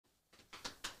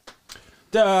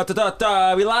We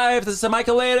live. This is a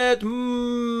Michaelated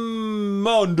Monday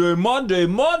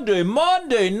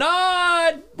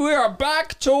night. We are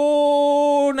back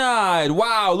tonight.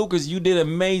 Wow, Lucas, you did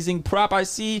amazing prep. I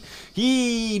see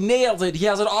he nailed it. He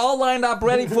has it all lined up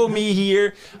ready for me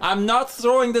here. I'm not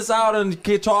throwing this out and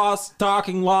guitars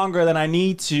talking longer than I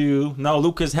need to. No,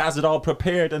 Lucas has it all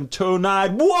prepared. And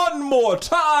tonight, one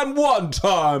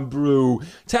time brew.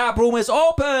 Tap room is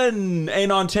open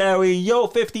in Ontario.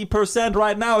 50%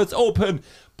 right now. It's open.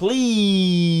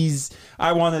 Please.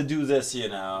 I want to do this, you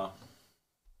know.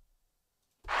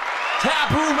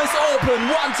 Tap room is open.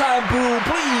 One time brew.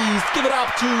 Please give it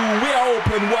up to. We are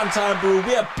open. One time brew.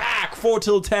 We are back. 4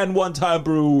 till 10. One time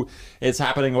brew. It's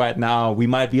happening right now. We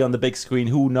might be on the big screen.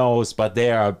 Who knows? But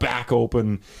they are back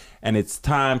open. And it's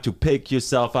time to pick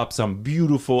yourself up some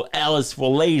beautiful Alice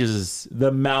for Ladies.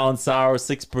 The Melon Sour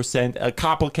 6%. A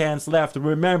couple cans left.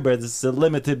 Remember, this is a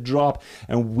limited drop.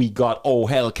 And we got Oh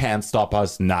Hell Can't Stop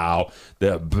Us Now.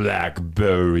 The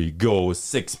Blackberry Go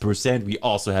 6%. We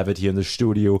also have it here in the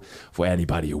studio for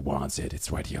anybody who wants it. It's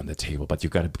right here on the table. But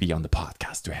you got to be on the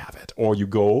podcast to have it. Or you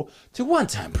go to One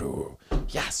Time Brew.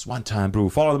 Yes, One Time Brew.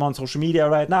 Follow them on social media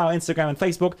right now. Instagram and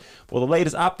Facebook for the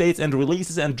latest updates and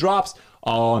releases and drops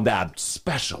on that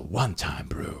special one-time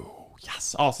brew.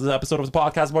 Yes. Also, the episode of the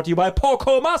podcast brought to you by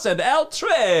Poco Mas and El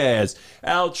Tres.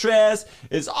 El Tres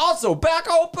is also back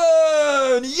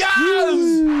open.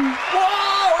 Yes.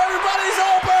 Whoa, everybody's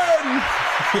open.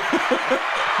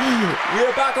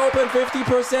 We're back open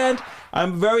 50%.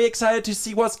 I'm very excited to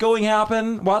see what's going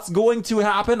to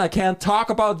happen. I can't talk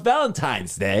about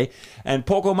Valentine's Day and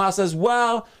Poco Mas as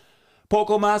well.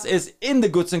 Poco Mas is in the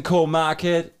Goods & Co.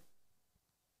 market.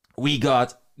 We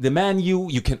got the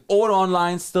menu. You can order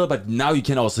online still, but now you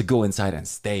can also go inside and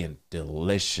stay in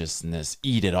deliciousness.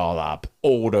 Eat it all up.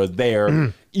 Order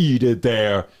there. Eat it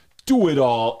there. Do it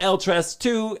all. El Tres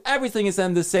too. Everything is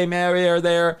in the same area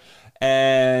there.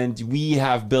 And we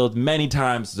have built many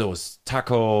times those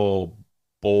taco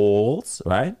bowls,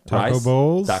 right? Taco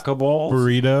bowls.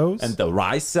 Burritos. And the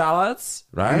rice salads,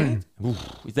 right?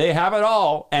 They have it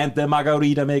all. And the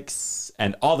margarita mix.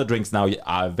 And all the drinks now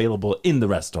are available in the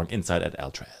restaurant inside at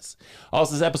El Tres.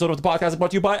 Also, this episode of the podcast is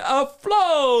brought to you by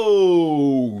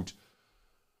Afloat.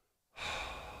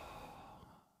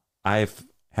 I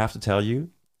have to tell you,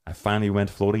 I finally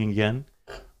went floating again,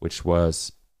 which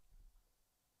was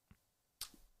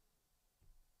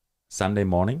Sunday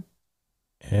morning.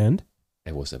 And?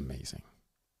 It was amazing.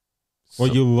 Well,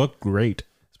 you look great.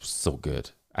 It was so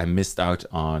good. I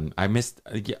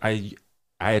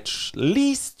at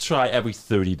least try every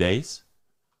 30 days.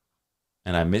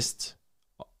 And I missed,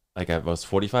 it was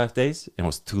 45 days. It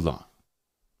was too long.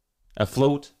 A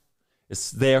float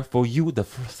is there for you. The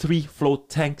 3 float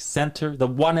tank center. The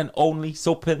one and only. It's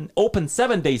open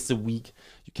 7 days a week.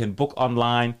 You can book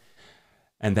online.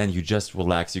 And then you just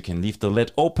relax. You can leave the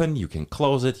lid open. You can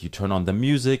close it. You turn on the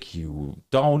music. You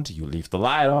don't. You leave the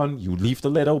light on. You leave the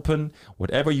lid open.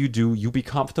 Whatever you do, you be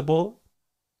comfortable.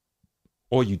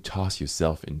 Or you toss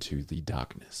yourself into the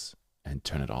darkness and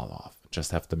turn it all off.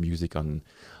 Just have the music on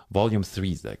volume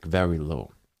 3, very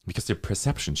low. Because your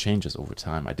perception changes over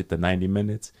time. I did the 90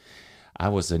 minutes. I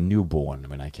was a newborn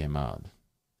when I came out.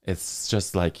 It's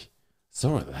just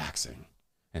so relaxing.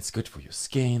 It's good for your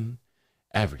skin,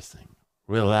 everything.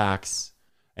 Relax.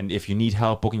 And if you need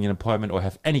help booking an appointment or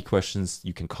have any questions,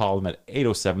 you can call them at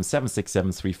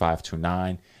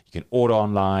 807-767-3529. You can order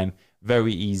online.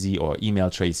 Very easy, or email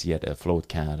Tracy at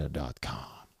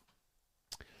afloatcanada.com.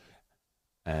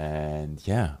 And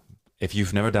yeah, if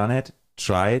you've never done it,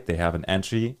 try it. They have an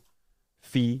entry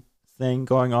fee thing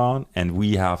going on, and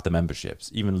we have the memberships.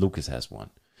 Even Lucas has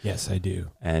one. Yes, I do.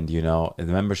 And the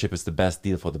membership is the best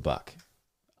deal for the buck.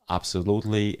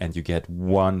 Absolutely. And you get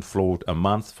 1 float a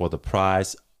month for the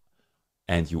price,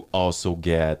 and you also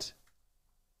get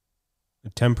a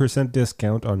 10%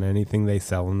 discount on anything they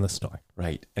sell in the store.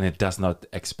 Right. And it does not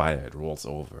expire. It rolls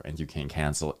over and you can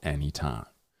cancel anytime.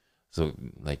 So,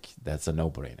 that's a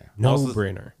no-brainer.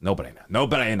 No-brainer.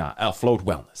 Float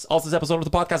Wellness. Also, this episode of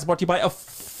the podcast is brought to you by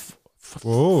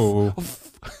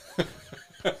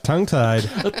tongue-tied.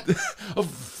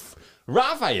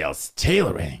 Raphael's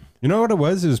Tailoring. You know what it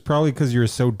was? It was probably because you were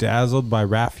so dazzled by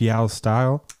Raphael's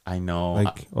style. I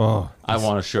know. I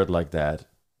want a shirt like that.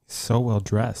 So well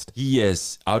dressed. He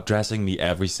is outdressing me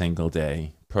every single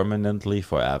day, permanently,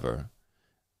 forever.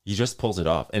 He just pulls it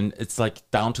off, and it's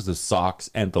down to the socks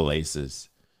and the laces.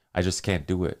 I just can't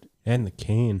do it. And the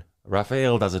cane.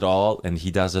 Raphael does it all, and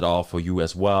he does it all for you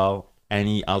as well.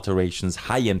 Any alterations,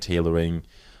 high-end tailoring.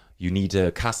 You need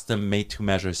a custom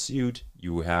made-to-measure suit.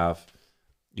 You have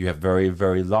You have very,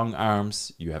 very long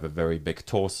arms. You have a very big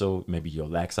torso. Maybe your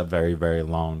legs are very, very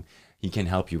long. He can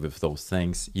help you with those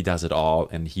things. He does it all,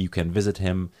 and you can visit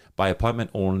him by appointment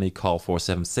only. Call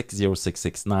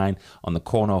 476-0669 on the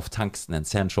corner of Tungsten and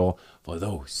Central for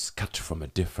those cut from a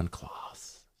different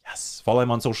cloth. Yes. Follow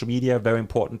him on social media. Very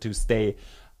important to stay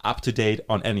up to date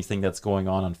on anything that's going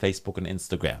on Facebook and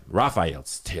Instagram.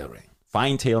 Raphael's Tailoring.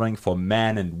 Fine tailoring for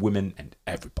men and women and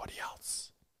everybody else.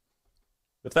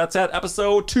 With that said,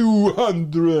 episode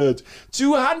 210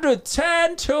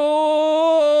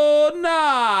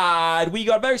 tonight. We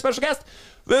got a very special guest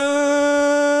with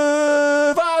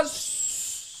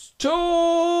us tonight.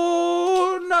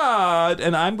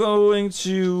 And I'm going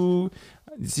to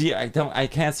see, I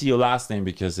can't see your last name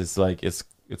because it's like, it's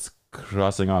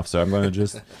crossing off. So I'm going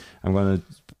to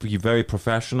be very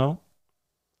professional.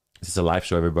 This is a live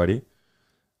show, everybody.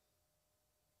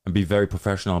 And be very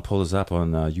professional and pull this up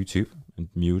on YouTube and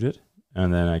mute it.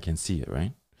 And then I can see it,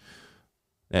 right?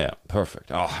 Yeah,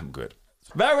 perfect. Oh, I'm good.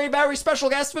 Very, very special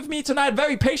guest with me tonight.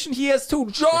 Very patient he is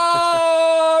too.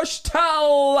 Josh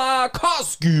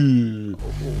Talakoski.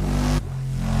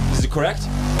 Is it correct?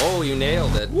 Oh, you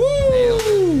nailed it. Woo! Nailed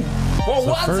it. For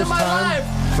once in my life.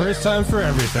 First time for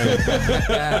everything.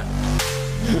 Yeah.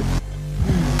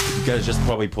 You guys just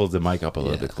probably pulled the mic up a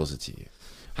little bit closer to you.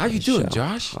 How you doing,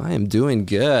 Josh? I am doing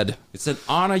good. It's an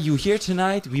honor you here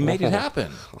tonight. We made it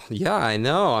happen. Yeah, I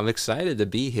know. I'm excited to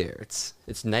be here.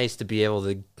 It's nice to be able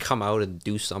to come out and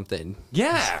do something.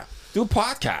 Yeah, do a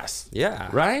podcast. Yeah.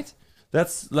 Right?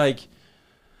 That's like,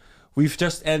 we've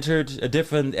just entered a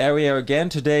different area again.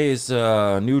 Today is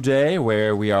a new day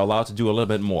where we are allowed to do a little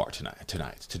bit more today.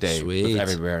 Sweet. With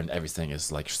everywhere and everything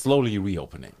is like slowly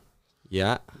reopening.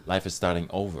 Yeah. Life is starting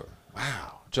over.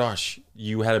 Wow. Josh,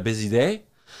 you had a busy day?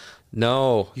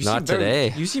 No, not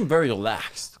today. You seem very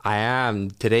relaxed. I am.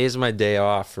 Today's my day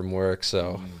off from work,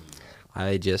 so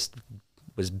I just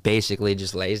was basically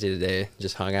just lazy today.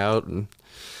 Just hung out and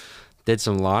did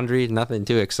some laundry. Nothing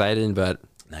too exciting, but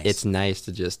it's nice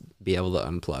to just be able to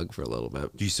unplug for a little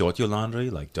bit. Do you sort your laundry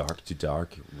like dark to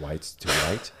dark, white to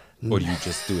white? Or do you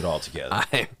just do it all together?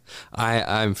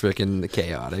 I'm freaking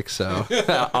chaotic, so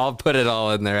I'll put it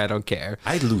all in there. I don't care.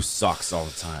 I lose socks all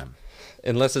the time.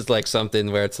 Unless it's like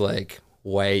something where it's like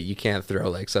white, you can't throw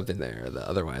like something there.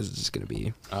 Otherwise, it's just going to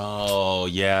be... Oh,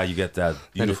 yeah, you get that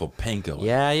beautiful pink going.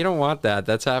 Yeah, you don't want that.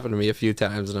 That's happened to me a few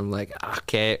times, and I'm like,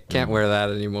 okay, can't wear that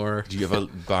anymore. Do you ever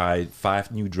buy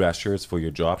 5 new dress shirts for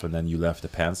your job, and then you left a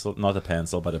pencil, not a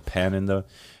pencil, but a pen in the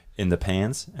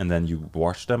pants, and then you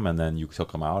washed them, and then you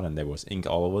took them out, and there was ink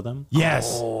all over them?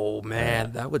 Yes. Oh,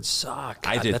 man, that would suck.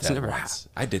 I did That's that never once.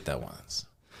 I did that once.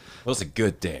 It was a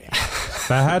good day.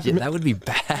 That would be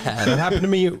bad. That happened to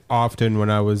me often when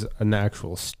I was an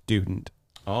actual student.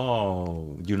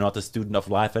 Oh, you're not a student of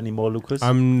life anymore, Lucas?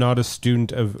 I'm not a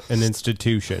student of an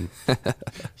institution.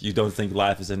 You don't think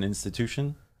life is an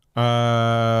institution?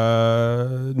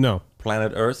 No.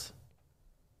 Planet Earth?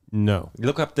 No.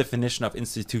 Look up definition of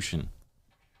institution.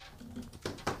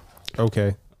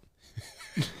 Okay.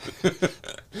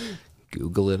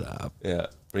 Google it up. Yeah,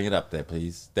 bring it up there,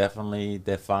 please. Definitely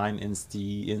define intimate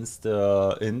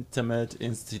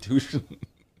institution.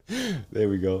 There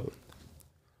we go.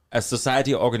 A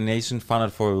society or organization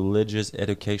funded for religious,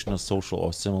 educational, social,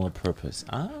 or similar purpose.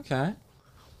 Ah, okay.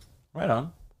 Right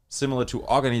on. Similar to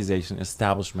organization,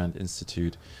 establishment,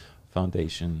 institute,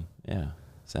 foundation, yeah,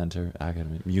 center,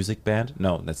 academy, music band.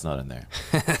 No, that's not in there.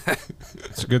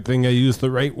 It's a good thing I used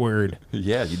the right word.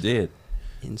 Yeah, you did.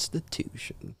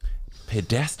 Institution.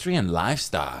 Pedestrian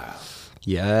lifestyle.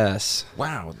 Yes.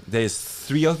 Wow, there's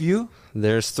 3 of you?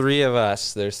 There's 3 of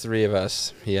us.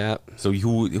 Yeah. So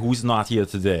who's not here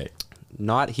today?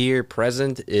 Not here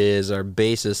present is our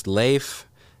bassist Leif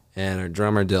and our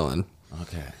drummer Dylan.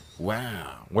 Okay.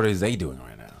 Wow. What are they doing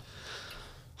right now?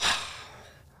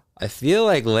 I feel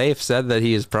like Leif said that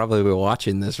he is probably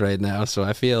watching this right now, so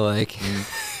I feel like...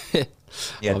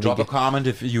 Yeah, drop a comment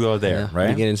if you are there, right?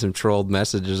 We're getting some trolled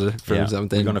messages from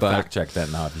something. We're going to fact check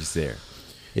that now if he's there.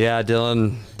 Yeah,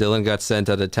 Dylan got sent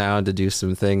out of town to do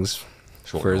some things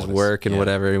for his work and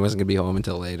whatever. He wasn't going to be home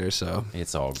until later, so...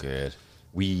 It's all good.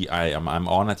 I'm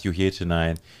honored you're here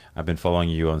tonight. I've been following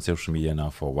you on social media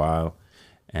now for a while,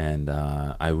 and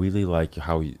I really like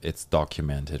how it's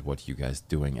documented what you guys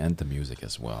doing and the music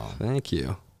as well. Thank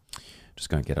you. Just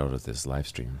going to get out of this live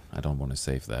stream. I don't want to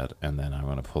save that. And then I'm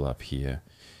going to pull up here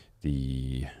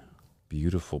the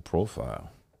beautiful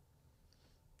profile.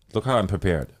 Look how I'm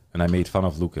prepared. And I made fun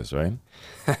of Lucas, right?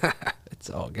 It's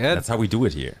all good. That's how we do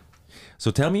it here.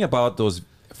 So tell me about those,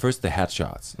 first the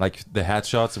headshots. Like the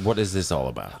headshots, what is this all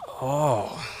about?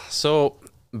 Oh, so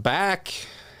back,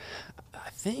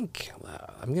 I think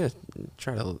I'm gonna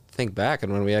try to think back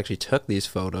on when we actually took these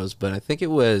photos, but I think it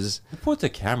was You put the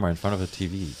camera in front of the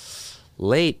TV.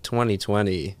 late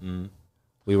 2020.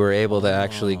 We were able to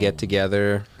actually get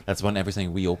together. That's when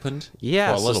everything reopened.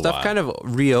 Yeah, for a so little stuff while. kind of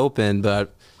reopened,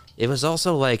 but it was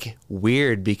also like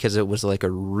weird because it was like a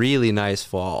really nice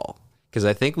fall. Because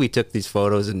I think we took these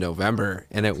photos in November,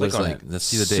 and it was on like it. Let's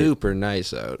see the date. super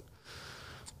nice out.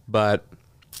 But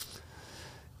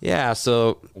yeah,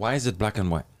 so Why is it black and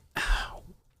white?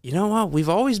 you know what? We've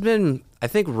always been, I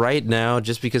think right now,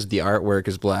 just because the artwork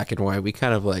is black and white, we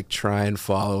kind of like try and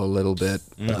follow a little bit.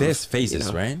 There's faces,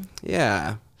 you know. right?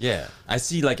 Yeah. Yeah, I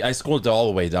see. Like I scrolled all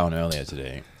the way down earlier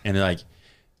today, and like,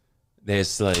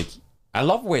 there's like, I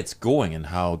love where it's going and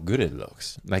how good it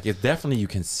looks. Like it definitely, you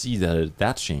can see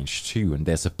that changed too, and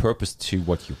there's a purpose to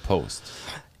what you post.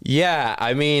 Yeah,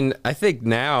 I mean, I think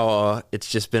now it's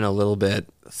just been a little bit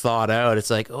thought out. It's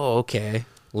like, oh, okay,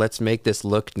 let's make this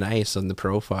look nice on the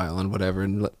profile and whatever,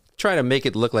 and try to make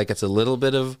it look like it's a little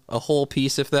bit of a whole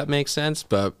piece, if that makes sense.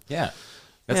 But Yeah,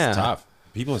 that's Yeah. tough.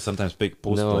 People sometimes post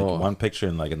No. like one picture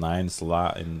in like a 9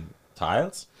 slot in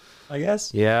tiles, I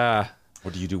guess. yeah,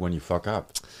 What do you do when you fuck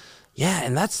up? yeah,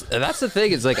 and that's the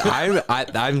thing. It's like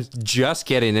I'm just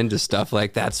getting into stuff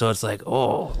like that, so it's like,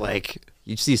 oh, like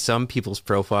you see some people's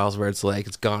profiles where it's like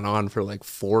it's gone on for like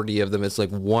 40 of them. It's like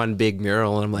one big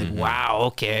mural, and I'm like, wow,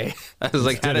 okay. I was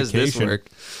like, how does this dedication. work?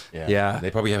 Yeah.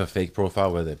 They probably have a fake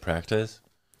profile where they practice,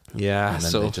 Yeah, and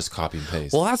then so they just copy and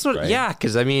paste. well, that's what. right? Yeah,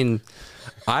 because I mean,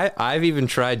 I've even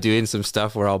tried doing some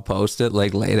stuff where I'll post it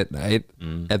like late at night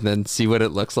and then see what it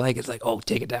looks like. It's like, oh,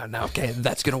 take it down now. Okay,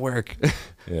 that's gonna work.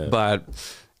 Yeah. But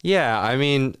yeah, I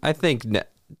mean, I think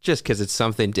just because it's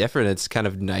something different, it's kind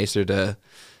of nicer to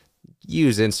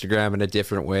use Instagram in a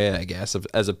different way, I guess,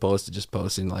 as opposed to just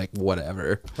posting like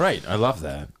whatever. Right, I love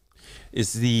that.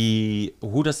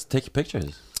 Who does take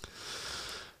pictures?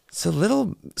 It's a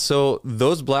little. So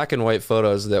those black and white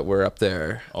photos that were up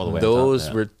there, All the way up those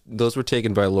top, yeah. those were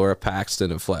taken by Laura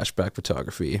Paxton of Flashback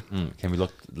Photography. Can we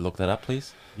look that up,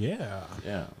 please? Yeah.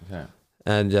 Yeah. Okay.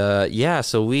 And yeah,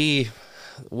 so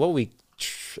what we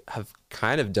have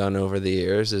kind of done over the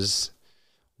years is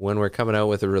when we're coming out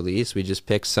with a release, we just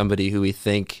pick somebody who we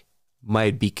think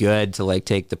might be good to like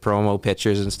take the promo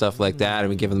pictures and stuff like that, and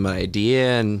we give them an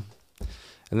idea, and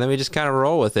then we just kind of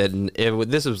roll with it. And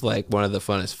this was like one of the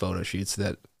funnest photo shoots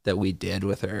that we did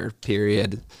with her.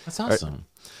 Period. That's awesome.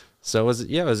 So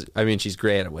it was. I mean, she's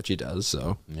great at what she does.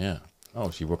 So Yeah. Oh,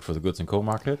 she worked for the Goods and Co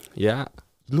market. yeah.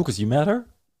 Lucas, you met her?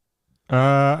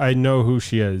 I know who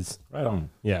she is. Right on.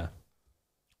 Yeah.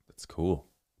 That's cool.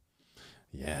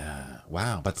 Yeah.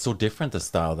 Wow. But so different the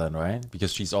style then, right?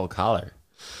 Because she's all color.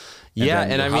 Yeah,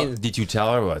 then and I how- mean, did you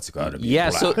tell her it's got to be? yeah.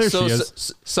 black? So There so she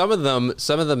is. some of them,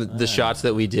 the shots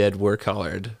that we did were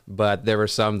colored, but there were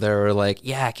some that were like,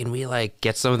 yeah, can we like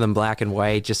get some of them black and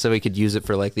white just so we could use it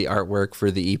for like the artwork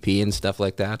for the EP and stuff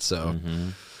like that. So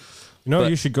You know what But-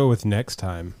 you should go with next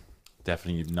time?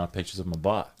 Definitely not pictures of my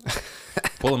butt.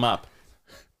 Pull them up.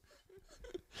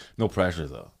 No pressure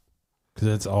though. Because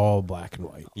it's all black and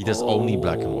white. He does only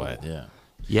black and white. Yeah.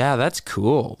 yeah, that's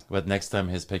cool. But next time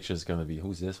his picture is gonna be,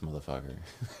 who's this motherfucker?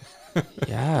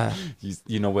 Yeah.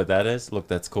 You know what that is? Look,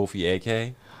 that's Kofi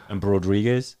AK and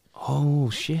Rodriguez. Oh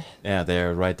shit. Yeah,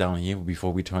 they're right down here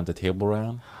before we turned the table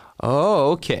around.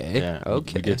 Oh, okay. Yeah.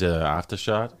 Okay. We did the after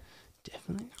shot.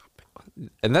 Definitely.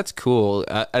 And that's cool.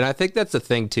 And I think that's the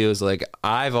thing too, is like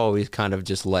I've always kind of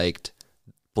just liked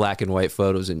black and white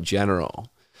photos in general.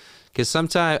 Because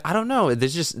sometimes, I don't know,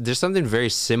 there's something very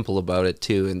simple about it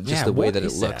too, and just Yeah, the way what that it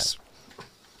is looks.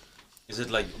 Is it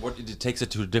like what? It takes it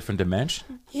to a different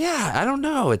dimension. Yeah, I don't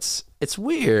know. It's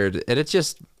weird, and it's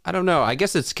just, I don't know. I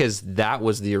guess it's because that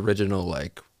was the original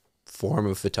like form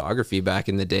of photography back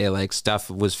in the day. Like stuff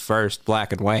was first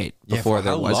black and white before for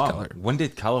there how was long? color. When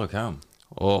did color come?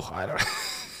 Oh, I don't.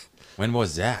 When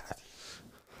was that?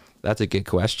 That's a good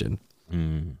question.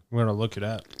 I'm going to look it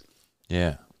up.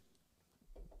 Yeah.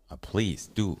 Please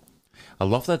do. I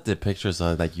love that the pictures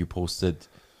are like you posted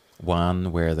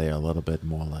one where they're a little bit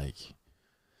more like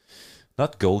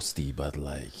not ghosty, but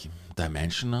like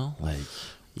dimensional. Like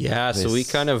Yeah, so we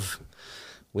this-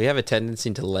 we have a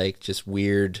tendency to like just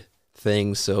weird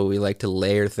things, so we like to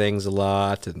layer things a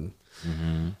lot, and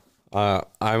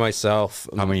I myself,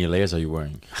 how many layers are you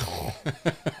wearing?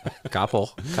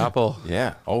 couple,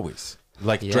 Yeah, always.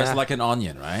 Like Yeah. dressed like an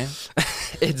onion, right?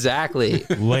 exactly,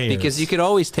 Layers. because you could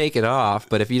always take it off,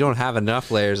 but if you don't have enough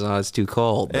layers on, it's too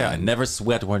cold. Yeah, then- never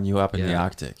sweat when you're up in the Yeah.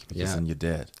 Arctic because Yeah. then you're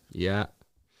dead. yeah,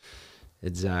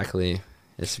 exactly.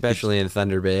 especially in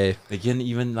Thunder Bay. They can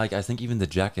even, like, I think even the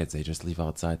jackets, they just leave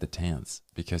outside the tents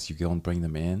because you don't bring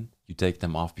them in. You take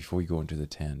them off before you go into the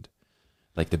tent.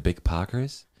 Like the big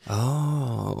Parkers.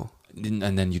 Oh.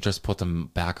 And then you just put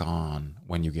them back on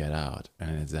when you get out.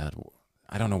 And it's that.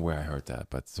 I don't know where I heard that,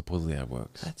 but supposedly that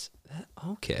works.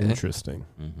 Okay. Interesting.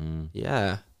 Mm-hmm.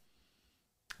 Yeah.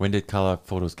 When did color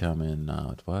photos come in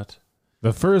out? What?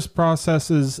 The first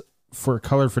processes for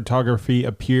color photography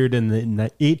appeared in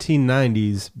the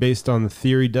 1890s based on the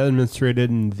theory demonstrated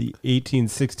in the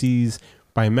 1860s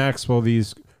by Maxwell.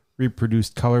 These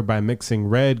reproduced color by mixing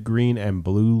red, green, and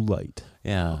blue light.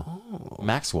 Yeah.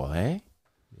 Maxwell, eh?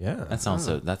 Yeah. That sounds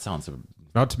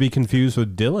Not to be confused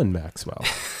with Dylan Maxwell.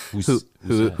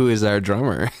 Who is our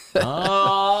drummer?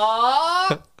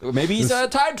 Maybe he's a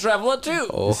time traveler too.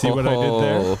 You see what I did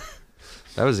there?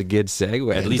 That was a good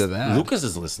segue At least into that. Lucas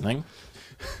is listening.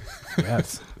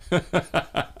 Yes.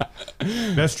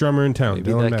 Best drummer in town,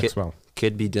 Maybe Dylan that Maxwell.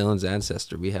 Could be Dylan's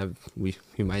ancestor. We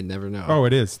might never know. Oh,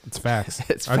 it is. It's facts.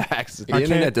 It's facts. The I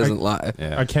internet can't- doesn't lie.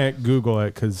 Yeah. I can't Google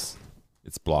it because,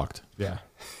 It's blocked. yeah,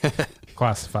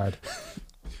 classified.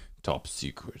 Top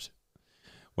secret.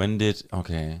 When did...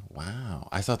 Okay. Wow.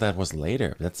 I thought that was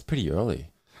later. That's pretty early.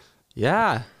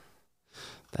 Yeah.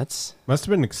 That's Must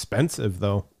have been expensive,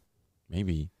 though.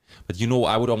 Maybe. But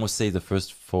I would almost say the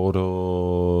first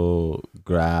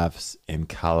photographs in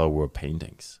color were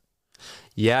paintings.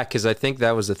 yeah, because I think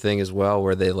that was a thing as well,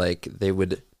 where they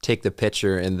would take the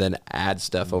picture and then add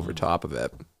stuff over top of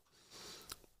it.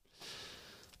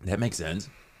 That makes sense.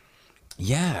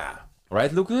 Yeah.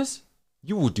 Right, Lucas?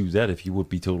 You would do that if you would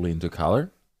be totally into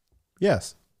color.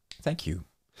 Yes. Thank you.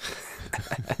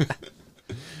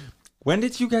 When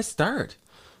did you guys start?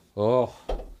 Oh,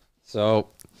 so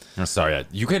Oh, sorry,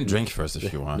 you can drink first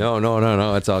if you want.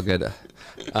 no, it's all good.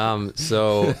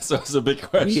 So So it's a big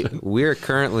question. we're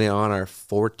currently on our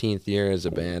 14th year as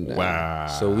a band now. Wow.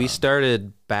 So we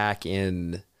started back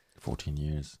in 14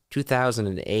 years.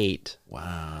 2008,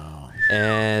 Wow.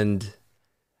 and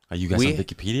Are you guys We- on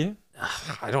Wikipedia?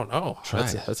 I don't know. Try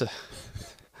That's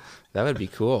that would be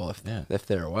cool if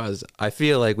there was. I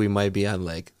feel like we might be on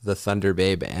like the Thunder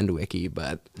Bay band wiki,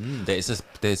 but There's a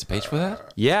page for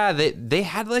that? yeah, they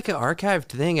had like an archived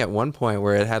thing at one point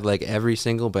where it had like every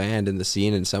single band in the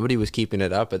scene, and somebody was keeping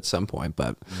it up at some point.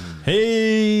 But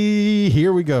Hey,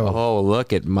 here we go. oh,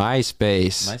 look at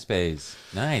MySpace. MySpace.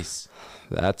 Nice.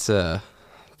 That's a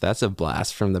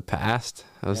blast from the past.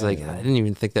 I was I didn't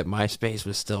even think that MySpace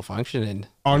was still functioning,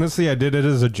 Honestly, I did it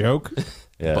as a joke,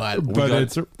 Yeah. but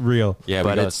it's real. yeah,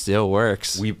 but it still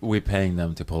works. we're paying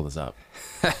them to pull this up.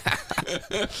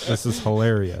 This is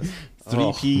hilarious.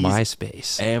 Three-piece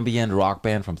MySpace. ambient rock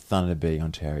band from Thunder Bay,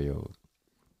 Ontario.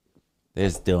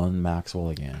 There's Dylan Maxwell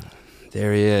again.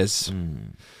 There he is,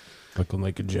 Looking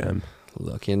like a gem.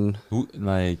 looking. Who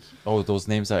those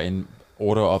names are in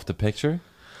order of the picture?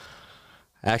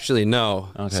 Actually, no.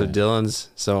 Okay.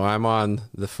 So I'm on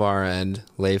the far end,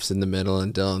 Leif's in the middle,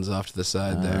 and Dylan's off to the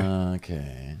side there.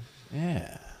 Okay.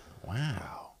 Yeah.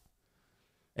 Wow.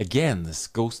 Again, this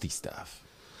ghosty stuff.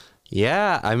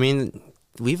 Yeah, I mean,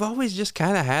 we've always just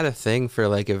kind of had a thing for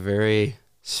like a very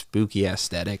spooky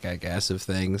aesthetic, I guess, of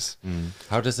things.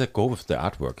 How does that go with the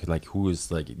artwork? Like, who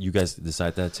is like, you guys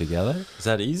decide that together? Is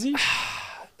that easy?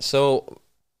 So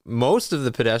most of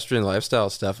the pedestrian lifestyle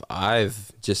stuff,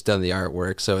 I've just done the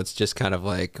artwork. So it's just kind of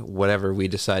like whatever we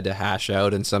decide to hash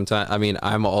out. And sometimes, I mean,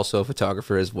 I'm also a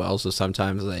photographer as well. So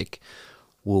sometimes like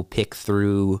we'll pick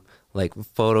through like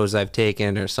photos I've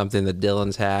taken or something that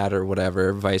Dylan's had or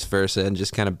whatever, vice versa, and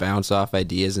just kind of bounce off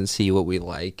ideas and see what we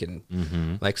like.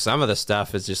 And like some of the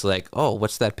stuff is just like, oh,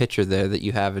 what's that picture there that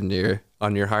you have in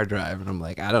on your hard drive? And I'm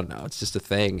like, I don't know, it's just a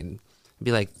thing. And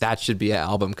be like, that should be an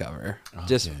album cover. Okay.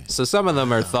 Just so some of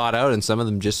them are thought out, and some of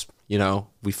them just,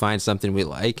 we find something we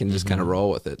like and just kind of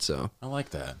roll with it. So I like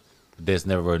that. There's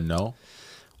never a no.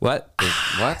 what?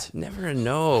 What? Never a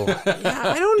no. Yeah,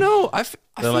 I don't know. I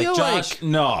They're feel like, Josh,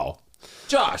 no.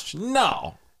 Josh,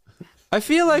 no. I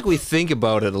feel like we think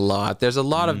about it a lot. There's a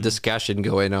lot of discussion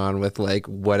going on with like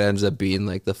what ends up being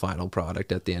like the final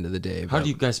product at the end of the day. How But do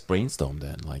you guys brainstorm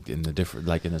then? Like in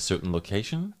a certain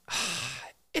location?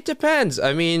 it depends.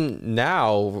 I mean,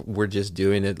 now we're just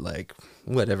doing it like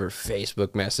whatever,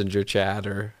 Facebook Messenger chat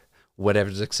or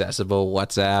whatever's accessible,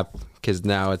 WhatsApp, because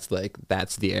now it's like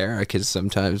that's the era. Because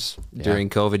sometimes during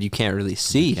COVID you can't really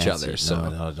see each other. So No,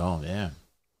 not at all. Yeah.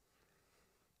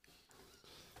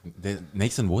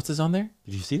 Nathan Woods is on there.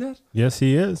 Did you see that? Yes,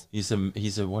 he is. He's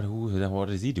a what? What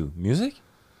does he do? Music?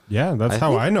 Yeah, that's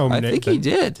how I know. I think he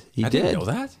did. He I did. didn't know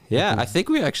that. Yeah, I think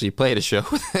we actually played a show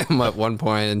with him at one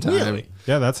point in time. Really?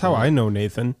 Yeah, that's how I know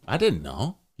Nathan. I didn't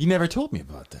know. You never told me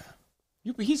about that.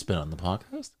 He's been on the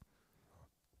podcast.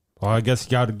 Well, I guess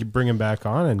you got to bring him back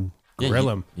on and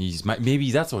grill him. Maybe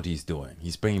that's what he's doing.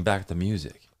 He's bringing back the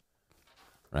music,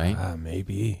 right?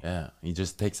 Maybe. Yeah, he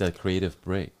just takes that creative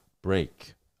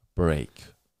break,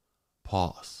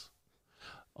 pause.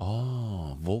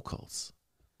 Oh, vocals.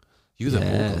 You're the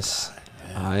vocals guy.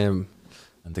 Yeah. I am.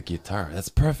 And the guitar. That's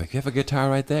perfect. You have a guitar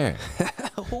right there.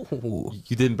 Oh.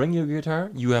 You didn't bring your guitar?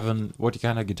 You haven't. What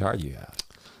kind of guitar do you have?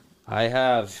 I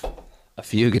have a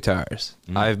few guitars.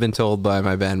 I've been told by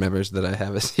my band members that I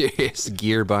have a serious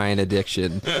gear buying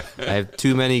addiction. I have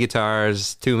too many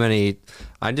guitars, too many.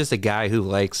 I'm just a guy who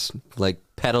likes like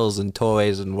pedals and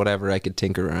toys and whatever I could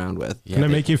tinker around with. Yeah, Can I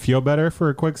make you feel better for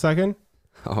a quick second?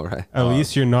 All right. At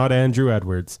least you're not Andrew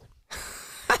Edwards.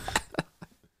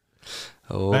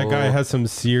 That guy has some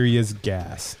serious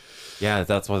gas. Yeah,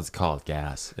 that's what it's called,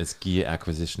 gas. It's gear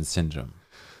acquisition syndrome.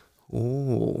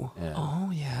 Oh. Yeah.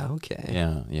 Oh, yeah,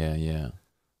 okay. Yeah.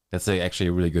 That's actually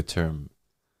a really good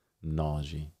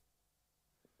terminology.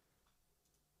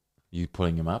 You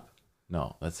pulling him up?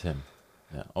 No, that's him.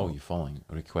 Yeah. Oh, you're following.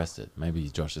 Requested. Maybe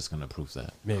Josh is going to prove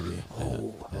that. Maybe. I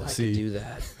could do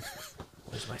that.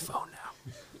 Where's my phone now?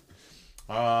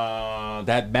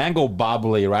 That mango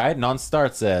bubbly, right?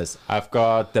 Non-start says, I've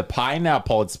got the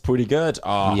pineapple. It's pretty good.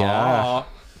 Yeah.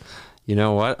 You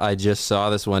know what? I just saw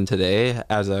this one today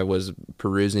as I was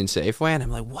perusing Safeway, and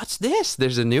I'm like, what's this?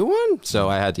 There's a new one? So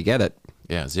I had to get it.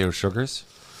 Yeah, 0 sugars.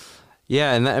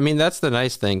 Yeah, and that's the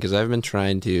nice thing, because I've been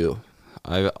trying to...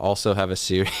 I also have a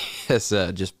serious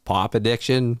just pop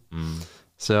addiction.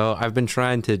 So I've been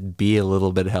trying to be a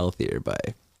little bit healthier by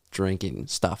drinking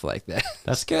stuff like that.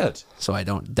 That's good. So I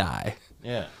don't die.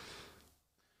 Yeah.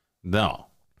 No.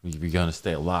 We're going to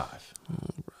stay alive.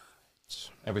 Right.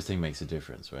 Everything makes a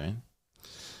difference, right?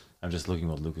 I'm just looking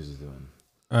what Lucas is doing.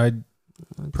 I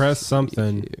press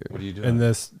something. What are you doing? In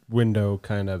this window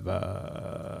kind of...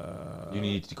 You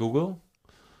need to Google?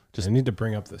 I need to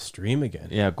bring up the stream again.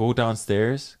 Yeah, go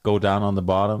downstairs, go down on the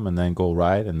bottom, and then go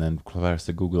right, and then press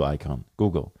the Google icon.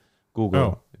 Google.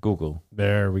 Google.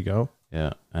 There we go.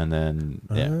 Yeah, and then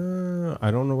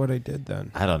I don't know what I did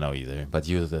then. I don't know either, but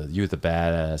you're the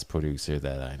badass producer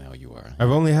that I know you are.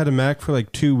 I've only had a Mac for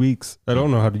like 2 weeks. I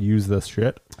don't know how to use this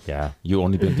shit. Yeah, you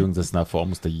only been doing this now for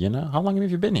almost a year now. How long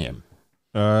have you been here?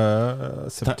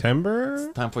 September.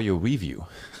 It's time for your review.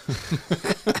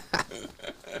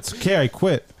 It's okay. I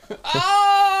quit.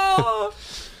 Oh!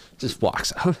 Just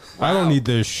walks out. Wow. I don't need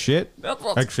this shit.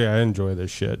 Actually, I enjoy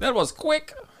this shit. That was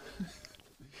quick.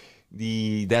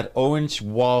 That orange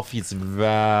wall feeds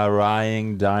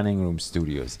varying dining room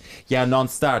studios. Yeah,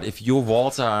 non-start. If your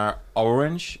walls are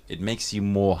orange, it makes you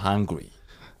more hungry.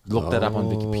 Look that up on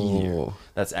Wikipedia.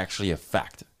 That's actually a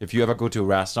fact. If you ever go to a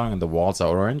restaurant and the walls are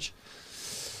orange,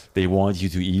 they want you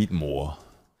to eat more.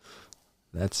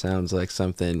 That sounds like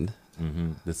something...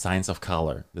 The science of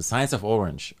color. The science of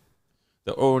orange.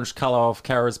 The orange color of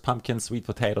carrots, pumpkins, sweet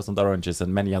potatoes, and oranges,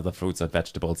 and many other fruits and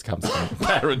vegetables comes from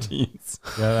carotene.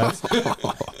 Yeah,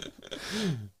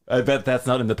 I bet that's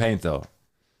not in the paint, though.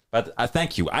 But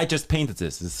thank you. I just painted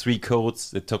this. It's 3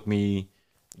 coats. It took me...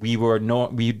 We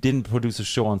didn't produce a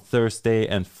show on Thursday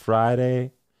and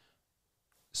Friday.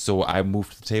 So I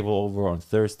moved the table over on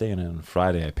Thursday, and then on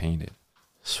Friday I painted.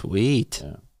 Sweet.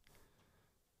 Yeah.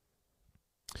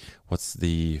 What's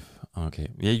the... Okay.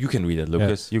 Yeah, you can read it,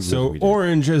 Lucas. Yeah. So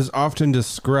orange is often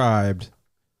described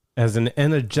as an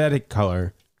energetic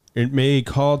color. It may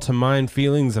call to mind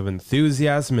feelings of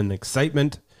enthusiasm and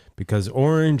excitement because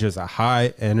orange is a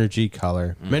high energy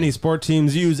color. Many sport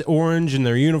teams use orange in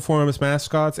their uniforms,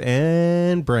 mascots,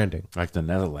 and branding. Like the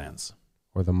Netherlands.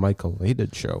 Or the Michael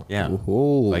Layden show. Yeah.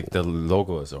 Ooh. Like the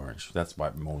logo is orange. That's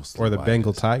why most. Or the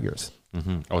Bengal Tigers.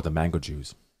 Or the mango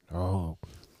juice. Oh.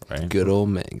 Right. Good old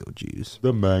mango juice.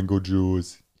 The mango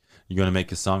juice. You gonna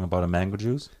make a song about a mango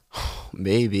juice?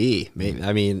 Maybe.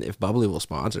 I mean, if Bubbly will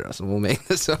sponsor us, and we'll make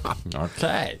the song.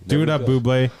 Okay. Do it up,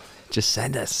 Buble. Just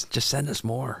send us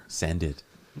more. Send it.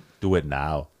 Do it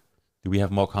now. Do we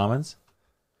have more comments?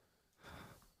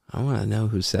 I want to know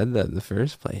who said that in the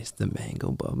first place. The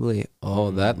mango bubbly.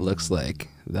 Oh, that looks like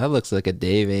a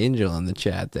Dave Angel in the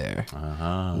chat there.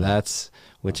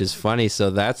 Which is funny. So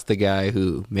that's the guy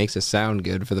who makes us sound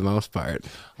good for the most part.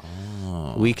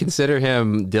 Oh. We consider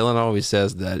him. Dylan always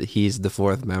says that he's the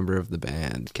 4th member of the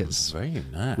band because very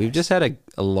nice. We've just had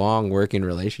a long working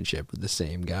relationship with the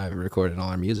same guy. We recorded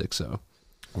all our music. So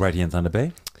right here in Thunder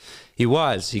Bay. He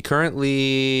was.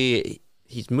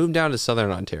 He's moved down to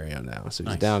Southern Ontario now, so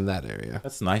he's down in that area.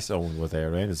 That's nice over there,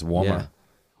 right? It's warmer. Yeah.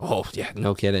 Oh, yeah,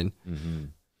 no kidding.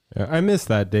 Yeah, I miss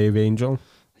that Dave Angel.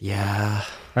 Yeah.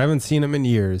 I haven't seen him in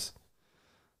years.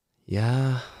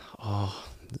 Yeah. Oh,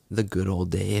 the good old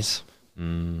days.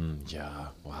 Yeah.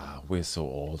 Wow. We're so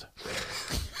old.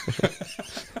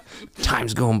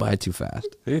 Time's going by too fast.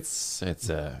 It's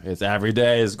every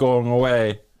day is going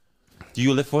away. Do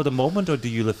you live for the moment or do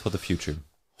you live for the future?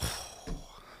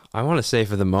 I want to say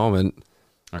for the moment,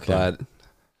 Okay. but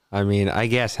I mean, I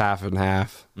guess half and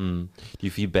half. Do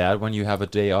you feel bad when you have a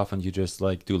day off and you just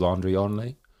like do laundry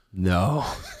only? No,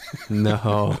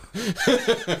 no.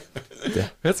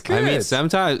 That's good. I mean,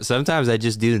 sometimes I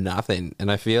just do nothing, and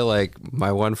I feel like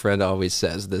my one friend always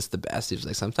says this the best. He's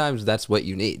like, sometimes that's what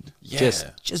you need. Yeah.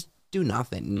 Just do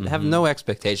nothing. Have no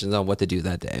expectations on what to do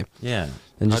that day, Yeah.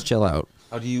 and just chill out.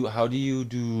 How do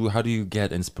you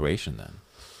get inspiration then?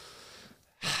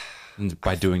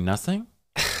 By doing nothing?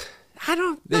 I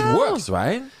don't It know. works,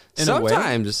 right? In a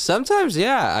way? Sometimes,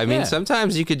 yeah. I mean, Yeah.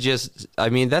 sometimes you could just. I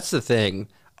mean, that's the thing.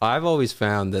 I've always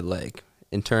found that, like,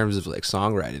 in terms of like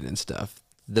songwriting and stuff,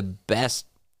 the best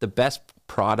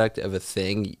product of a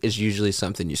thing is usually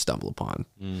something you stumble upon.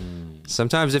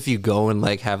 Sometimes if you go and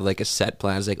like have like a set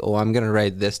plan, it's like, oh, I'm gonna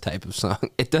write this type of song.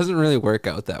 It doesn't really work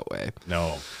out that way.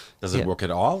 No. Does it work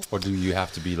at all? Or do you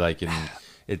have to be like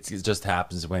it just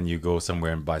happens when you go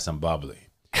somewhere and buy some bubbly?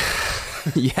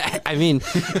 Yeah, I mean,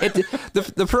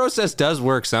 the process does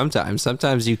work sometimes.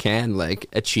 Sometimes you can like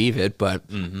achieve it, but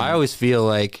I always feel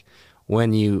like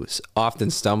when you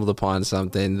often stumbled upon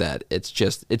something that it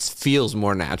feels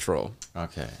more natural.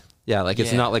 Okay. Yeah, like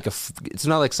it's not like it's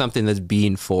not like something that's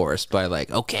being forced by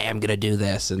like, okay, I'm gonna do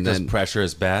this, and Because then pressure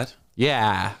is bad,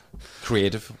 yeah.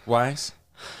 creative wise.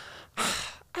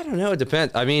 I don't know. It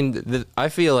depends. I mean, I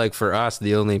feel like for us,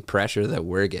 the only pressure that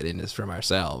we're getting is from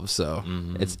ourselves. So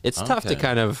it's tough to Okay.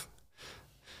 kind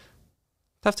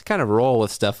of roll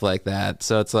with stuff like that.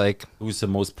 So it's like, Who's the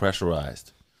most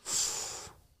pressurized?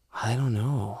 I don't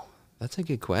know. That's a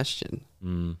good question.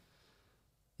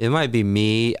 It might be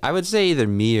me. I would say either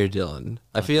me or Dylan.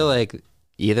 I feel like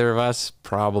either of us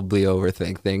probably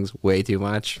overthink things way too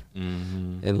much.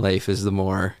 And Leif is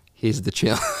he's the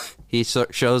chill. He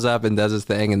shows up and does his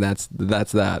thing, and that's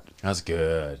that. That's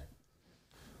good.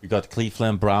 We got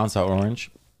Cleveland Browns are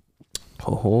orange.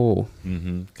 Oh,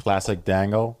 Classic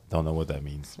Dangle. Don't know what that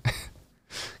means.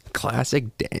 classic.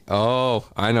 Oh,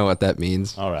 I know what that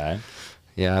means. All right.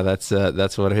 Yeah, that's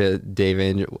what Dave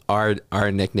Angel,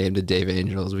 our nickname to Dave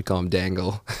Angel is. We call him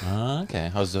Dangle.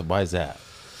 Okay. Why is that?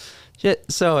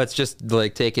 So it's just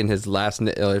like taking his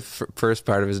first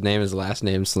part of his name, his last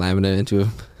name, slamming it into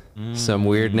some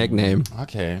weird nickname.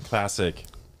 Okay. Classic.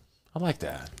 I like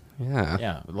that. Yeah.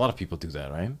 Yeah. A lot of people do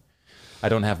that, right? I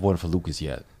don't have one for Lucas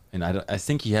yet. And I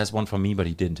think he has one for me, but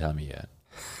he didn't tell me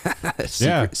yet.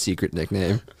 Secret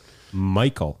nickname.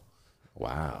 Michael.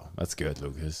 Wow. That's good,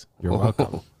 Lucas. You're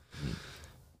welcome.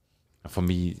 For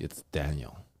me, it's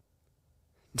Daniel.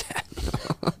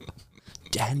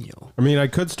 Daniel. I mean, I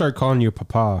could start calling you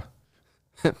Papa.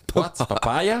 What?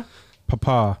 Papaya?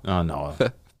 Papa. Oh, no.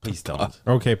 Please don't.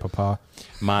 Okay, Papa.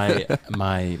 My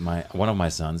one of my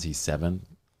sons, he's 7,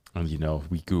 and you know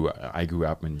I grew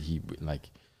up and he like,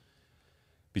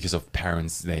 because of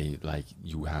parents, they like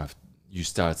you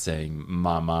start saying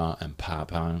mama and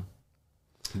papa,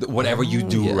 whatever you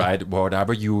do, right?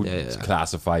 Whatever you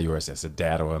classify yours as a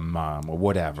dad or a mom or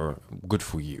whatever, good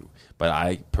for you. But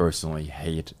I personally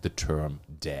hate the term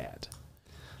dad,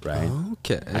 right?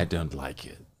 Okay. I don't like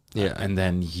it. Yeah. And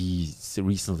then he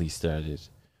recently started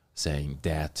saying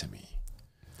dad to me.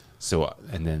 So,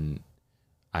 and then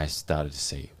I started to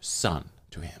say son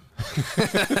to him.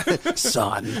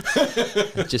 Son.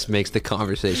 It just makes the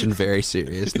conversation very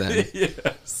serious then.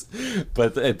 Yes.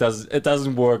 But it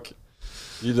doesn't work.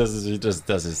 He just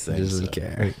does his thing. He doesn't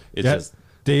care. It's Yeah, just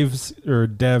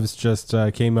Devs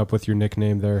just came up with your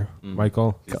nickname there,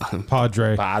 Michael.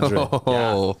 Padre. Padre. Oh,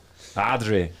 Yeah.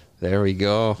 Padre. there we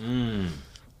go.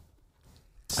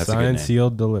 That's a good Signed, name.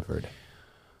 sealed, delivered.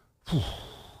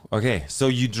 Okay, so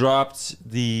you dropped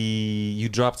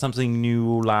something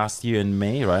new last year in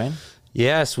May, right?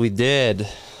 Yes, we did.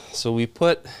 So we're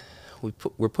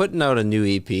putting out a new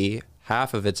EP.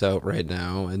 Half of it's out right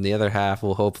now, and the other half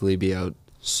will hopefully be out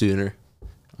sooner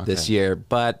this year.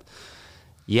 But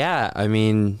yeah, I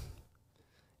mean,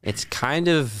 it's kind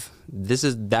of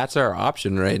that's our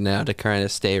option right now to kind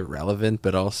of stay relevant,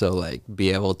 but also like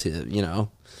be able to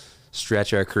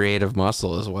stretch our creative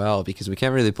muscle as well, because we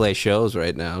can't really play shows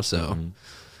right now. So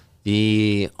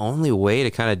the only way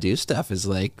to kind of do stuff is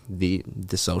like the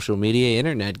social media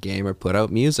internet game, or put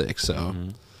out music. So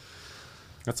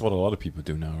That's what a lot of people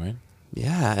do now, right?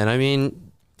 yeah, and I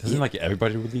mean, Doesn't like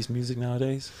everybody release music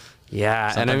nowadays?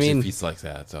 yeah, Sometimes and I mean, it feels like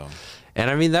that. So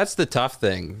that's the tough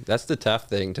thing. That's the tough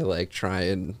thing to like try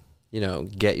and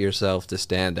get yourself to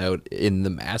stand out in the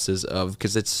masses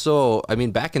because it's so, I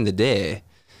mean, back in the day,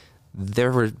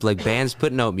 there were like bands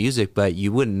putting out music, but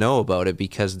you wouldn't know about it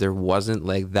because there wasn't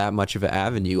like that much of an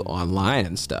avenue online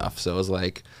and stuff. So it was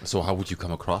like, So how would you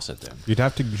come across it then? You'd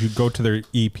have to go to their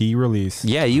EP release.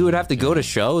 yeah, you would have to go to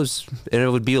shows and it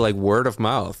would be like word of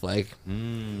mouth. Like,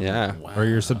 yeah. Wow. Or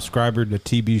your subscriber to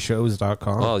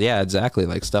tbshows.com. Well, yeah, exactly.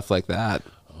 Like stuff like that.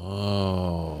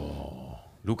 Oh,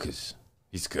 Lucas.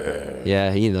 He's good.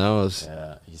 Yeah, he knows.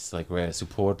 Yeah, he's like, where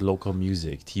support local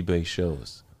music, T-Bay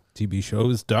shows.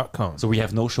 tbshows.com. So we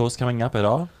have no shows coming up at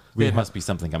all? There must be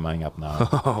something coming up now.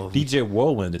 DJ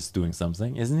Whirlwind is doing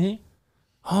something, isn't he?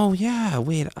 Oh yeah,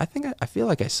 wait. I feel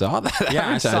like I saw that. Yeah,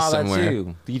 I advertised saw that somewhere.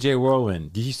 too. DJ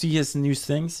Whirlwind. Did you see his new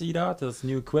thing, C-Dot? His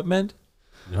new equipment?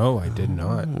 No, I did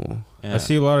not. Yeah. I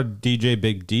see a lot of DJ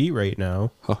Big D right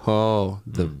now. Oh,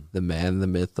 the man, the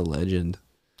myth, the legend.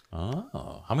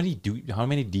 Oh, how many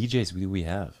DJs do we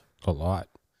have? A lot.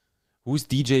 Who's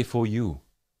DJ for you?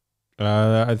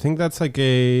 I think that's like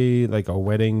a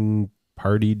wedding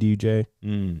party DJ.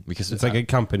 Because It's like a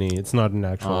company. It's not an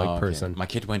actual okay. person. My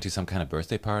kid went to some kind of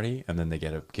birthday party, and then they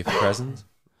get a gift present.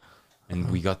 And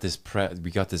we got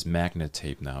this magnet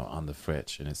tape now on the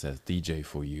fridge, and it says DJ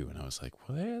for you. And I was like,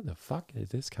 where the fuck did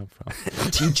this come from?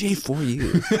 DJ for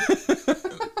you.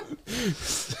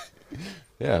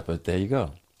 Yeah, but there you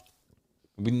go.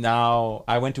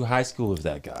 I went to high school with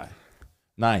that guy.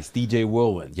 Nice, DJ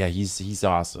Whirlwind. Yeah, he's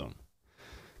awesome.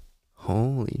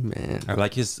 Holy man. I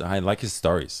like his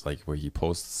stories, like where he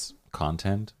posts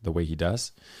content the way he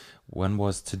does. One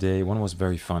was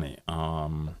very funny.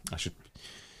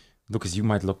 Lucas, you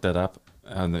might look that up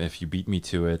if you beat me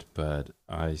to it, but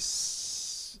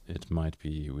it might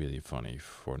be really funny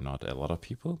for not a lot of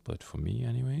people, but for me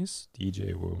anyways.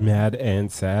 DJ Whirlwind. Mad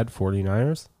and Sad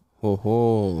 49ers. Ho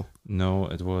ho. No,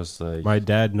 it was like My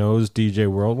dad knows DJ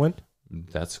Whirlwind.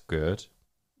 that's good.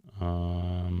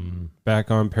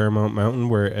 Back on Paramount Mountain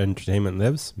where entertainment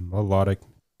lives. Melodic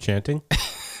chanting.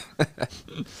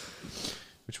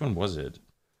 Which one was it?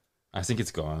 I think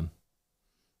it's gone.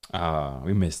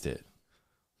 We missed it.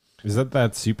 Is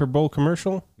that Super Bowl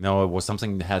commercial? No, it was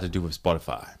something that had to do with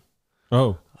Spotify.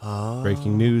 Oh.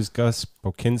 Breaking news. Gus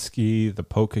Bokinski, the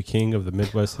polka king of the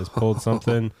Midwest, has pulled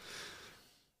something.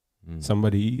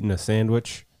 Somebody eating a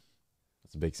sandwich.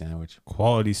 It's a big sandwich.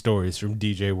 Quality stories from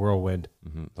DJ Whirlwind.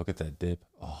 Look at that dip.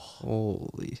 Oh,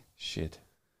 Holy. shit.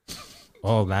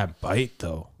 Oh, that bite,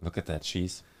 though. Look at that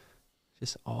cheese.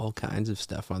 Just all kinds of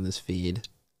stuff on this feed.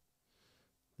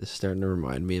 This is starting to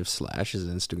remind me of Slash's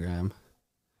Instagram.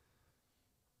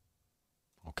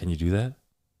 Oh, can you do that?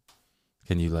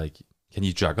 Can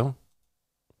you juggle?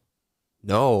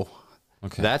 No.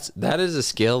 Okay. That is a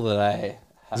skill that I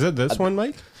Is it this one,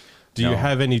 Mike? Do you No.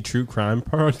 have any true crime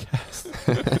podcasts?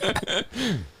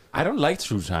 I don't like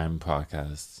true crime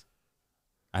podcasts.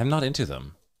 I'm not into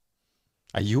them.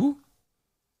 Are you?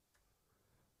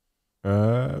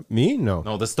 Me? No.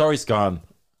 No, the story's gone.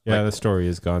 Yeah, the story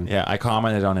is gone. Yeah, I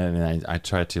commented on it and I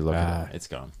tried to look it up. It's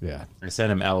gone. Yeah. I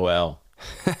sent him LOL.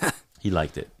 He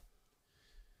liked it.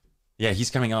 Yeah,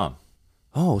 he's coming on.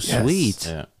 Oh, sweet.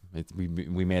 Yeah,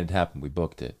 we made it happen. We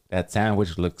booked it. That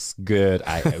sandwich looks good.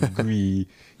 I agree.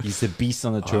 He's a beast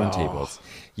on the turntables.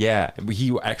 Yeah,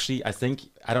 he actually. I think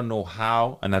I don't know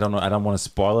how, and I don't want to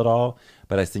spoil it all,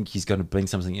 but I think he's going to bring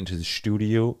something into the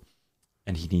studio,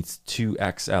 and he needs 2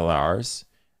 XLRs,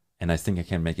 and I think I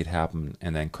can make it happen,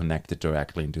 and then connect it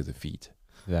directly into the feed.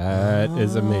 That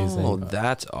is amazing. Oh,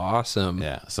 that's awesome.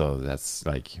 Yeah, so that's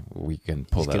like we can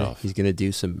pull that off. He's gonna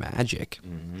do some magic.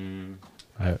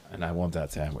 And I want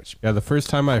that sandwich. Yeah, the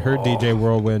first time I heard DJ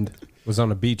Whirlwind was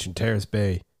on a beach in Terrace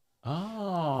Bay,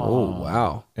 Oh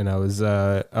wow. and I was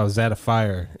at a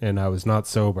fire, and I was not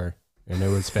sober, and it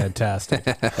was fantastic.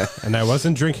 And I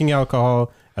wasn't drinking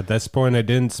alcohol at this point. I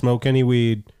didn't smoke any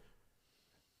weed.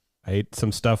 I ate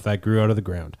some stuff that grew out of the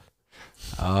ground.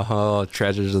 Oh,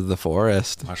 treasures of the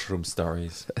forest. Mushroom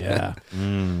stories. Yeah,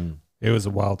 it was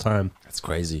a wild time. That's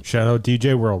crazy. Shout out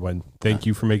DJ Whirlwind. Thank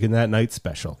you for making that night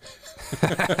special.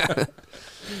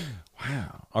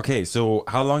 Wow. Okay, so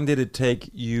how long did it take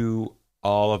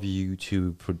all of you,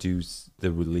 to produce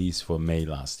the release for May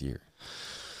last year?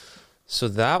 So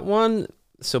that one.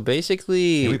 So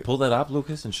basically, Can we pull that up,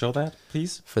 Lucas, and show that,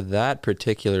 please? for that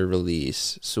particular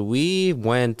release, so we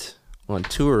went on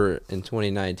tour in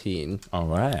 2019 All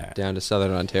right. down to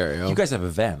Southern Ontario. You guys have a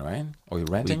van, right? Or you're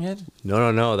renting it?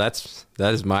 No. That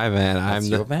is my van.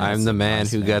 your van? I'm That's the a man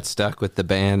nice who van. got stuck with the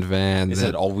band van. Is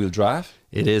it all-wheel drive?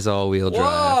 It is all-wheel drive.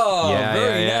 Whoa, yeah,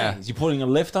 very yeah. nice. You putting a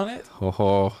lift on it?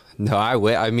 Oh, no,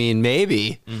 I mean,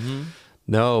 maybe.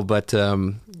 No, but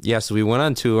So we went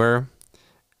on tour,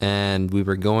 and we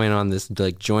were going on this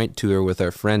like joint tour with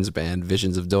our friend's band,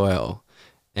 Visions of Doyle.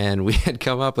 And we had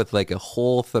come up with like a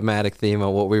whole thematic theme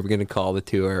on what we were going to call the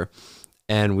tour.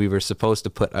 And we were supposed to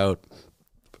put out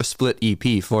a split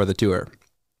EP for the tour.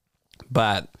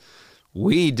 But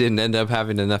we didn't end up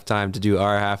having enough time to do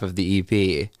our half of the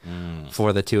EP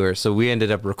for the tour. So we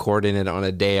ended up recording it on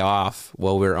a day off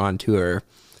while we were on tour.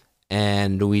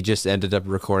 And we just ended up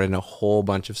recording a whole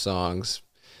bunch of songs.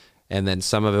 And then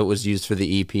some of it was used for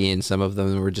the EP, and some of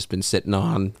them were just been sitting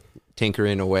on,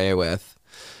 tinkering away with.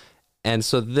 And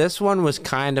so this one was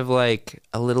kind of like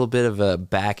a little bit of a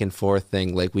back and forth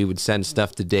thing. Like we would send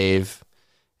stuff to Dave,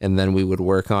 and then we would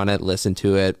work on it, listen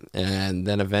to it, and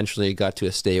then eventually it got to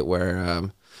a state where,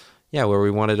 where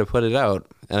we wanted to put it out.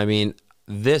 And I mean,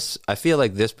 I feel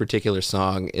like this particular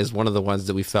song is one of the ones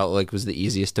that we felt like was the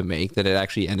easiest to make, that it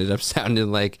actually ended up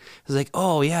sounding like, it was like,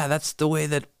 oh yeah, that's the way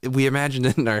that we imagined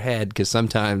it in our head. Because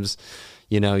sometimes,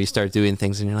 you start doing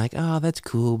things and you're like, oh, that's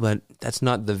cool, but that's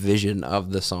not the vision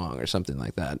of the song or something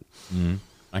like that.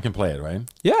 I can play it, right?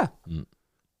 Yeah.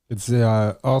 It's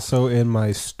also in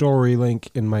my story link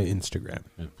in my Instagram.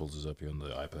 It pulls us up here on the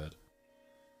iPad.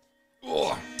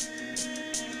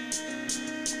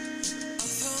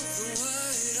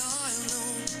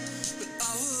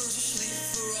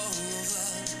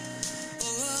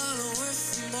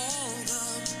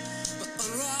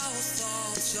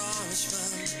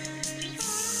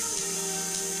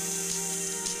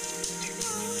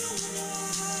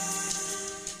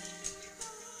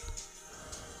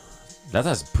 That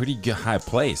has pretty good high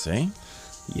place, eh?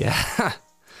 Yeah.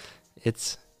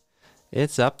 It's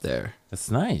up there. That's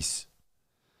nice.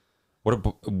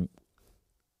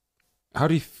 How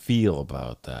do you feel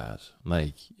about that?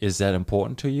 Like, is that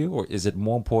important to you, or is it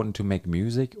more important to make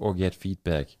music or get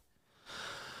feedback?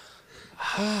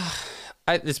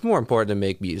 It's more important to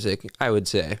make music, I would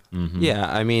say. Mm-hmm. Yeah,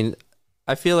 I mean,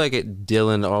 I feel like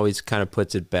Dylan always kind of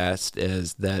puts it best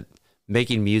as that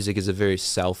making music is a very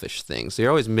selfish thing. So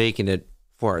you're always making it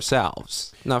for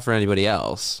ourselves, not for anybody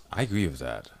else. I agree with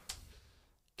that.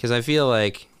 Because I feel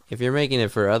like if you're making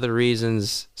it for other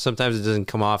reasons, sometimes it doesn't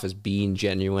come off as being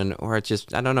genuine, or it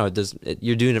just, I don't know,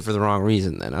 you're doing it for the wrong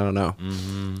reason then. I don't know.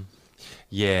 Mm-hmm.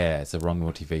 Yeah, it's the wrong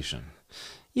motivation.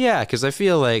 Yeah, because I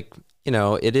feel like,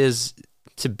 it is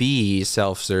to be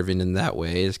self-serving in that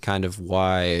way is kind of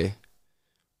why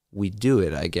we do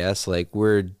it, I guess. Like,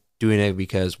 we're doing it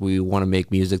because we want to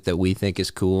make music that we think is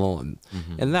cool and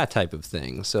that type of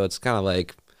thing. So it's kind of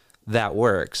like that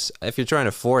works. If you're trying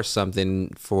to force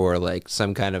something for like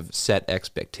some kind of set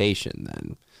expectation,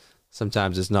 then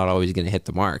sometimes it's not always going to hit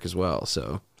the mark as well.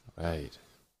 So right.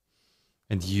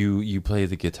 And you play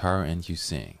the guitar and you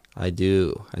sing. I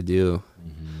do.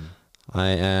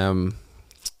 Mm-hmm.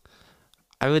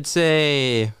 I would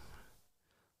say,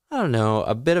 I don't know,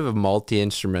 a bit of a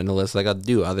multi-instrumentalist. Like, I'll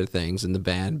do other things in the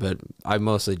band, but I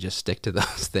mostly just stick to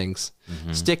those things.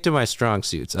 Mm-hmm. Stick to my strong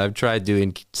suits. I've tried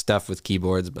doing stuff with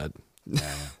keyboards, but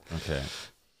yeah. Okay.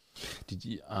 Did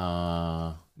you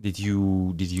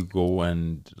go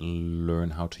and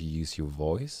learn how to use your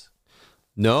voice?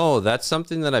 No, that's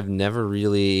something that I've never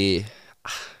really.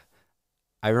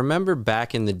 I remember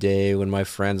back in the day when my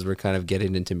friends were kind of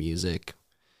getting into music,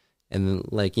 and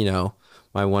like,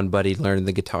 my one buddy learned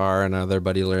the guitar, and another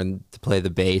buddy learned to play the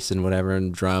bass and whatever,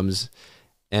 and drums.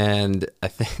 And I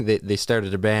think they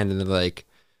started a band, and they're like,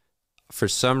 for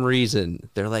some reason,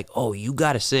 they're like, oh, you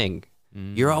got to sing.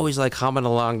 You're always like humming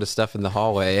along to stuff in the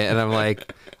hallway. And I'm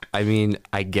like, I mean,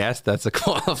 I guess that's a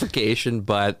qualification,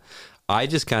 but I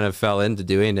just kind of fell into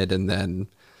doing it. And then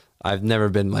I've never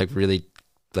been like really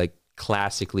like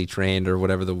classically trained or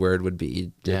whatever the word would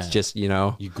be. It's just,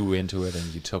 you grew into it and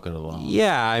you took it along.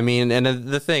 Yeah, I mean, and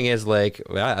the thing is, like,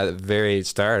 at the very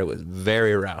start, it was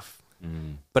very rough.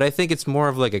 But I think it's more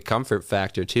of like a comfort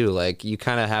factor too. Like, you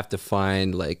kind of have to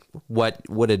find like what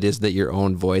it is that your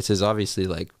own voice is. Obviously,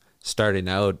 like starting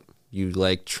out, you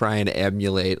like try to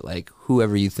emulate like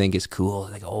whoever you think is cool.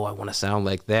 Like, oh, I want to sound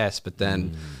like this. But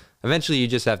then eventually you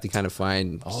just have to kind of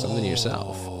find something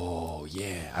yourself. Oh,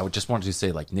 yeah. I would just wanted to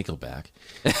say like Nickelback.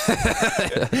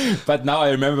 But now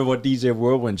I remember what DJ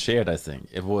Whirlwind shared, I think.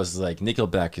 It was like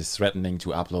Nickelback is threatening to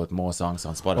upload more songs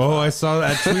on Spotify. Oh, I saw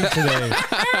that tweet today.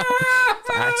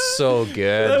 That's so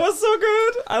good. That was so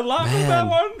good. I laughed at that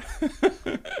one.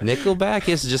 Nickelback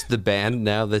is just the band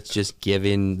now that's just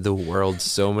giving the world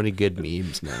so many good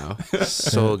memes now.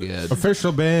 So good.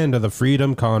 Official band of the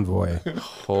Freedom Convoy.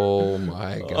 Oh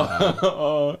my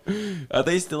god. Are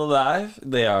they still alive?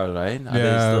 They are, right? Are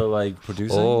they still like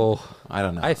producing? Oh, I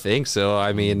don't know. I think so.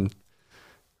 I mean,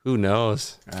 who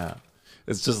knows? Yeah.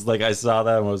 It's just like I saw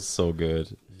that and it was so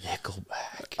good.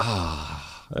 Nickelback.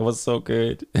 That was so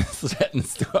good.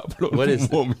 Threatens to upload What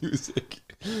is more music.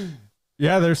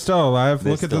 Yeah, they're still alive.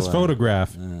 They're Look at this still alive.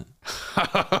 photograph.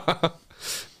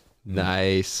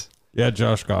 Nice. Yeah,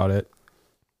 Josh got it.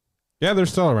 Yeah, they're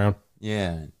still around.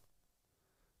 Yeah.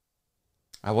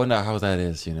 I wonder how that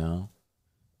is, you know?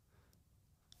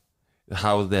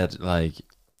 How that, like,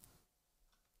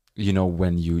 you know,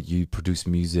 when you produce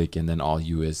music and then all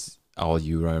you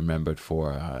are remembered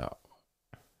for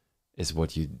is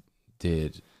what you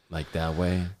did, like, that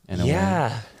way, in a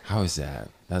way? How is that?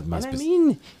 That must And be... I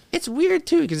mean, it's weird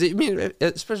too, because I mean,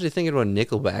 especially thinking about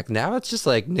Nickelback, now it's just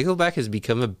like Nickelback has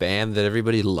become a band that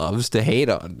everybody loves to hate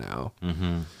on now.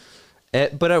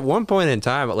 But at one point in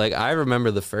time, like, I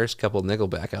remember the first couple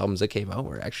Nickelback albums that came out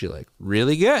were actually like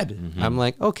really good. I'm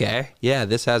like, okay, yeah,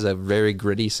 this has a very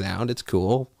gritty sound. It's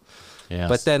cool. Yes.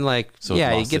 But then, like, So it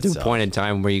yeah, you lost get to a itself. point in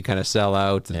time where you kind of sell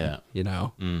out. And, Yeah. you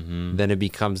know, then it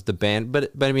becomes the band.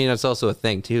 But I mean, it's also a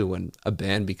thing too when a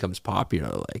band becomes popular.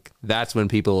 Like, that's when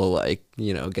people will, like,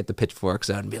 you know, get the pitchforks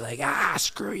out and be like,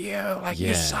 screw you, like,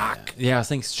 you suck. Yeah,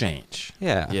 things change.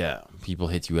 Yeah. Yeah. People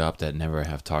hit you up that never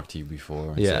have talked to you before.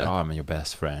 And Yeah. say, oh, I'm your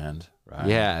best friend. Right?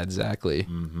 Yeah, exactly.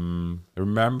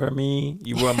 Remember me?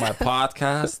 You were on my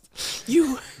podcast.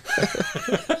 You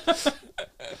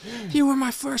you were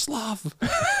my first love.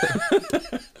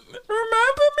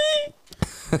 Remember me?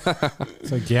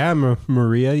 It's like, yeah,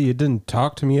 Maria, you didn't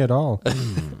talk to me at all.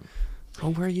 Oh,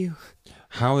 were you?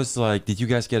 How is, like, did you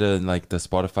guys get the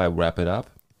Spotify wrap it up?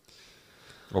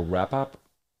 Or wrap up?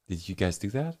 Did you guys do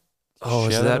that? Oh,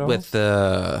 is Share that all? with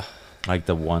the... Like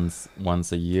the once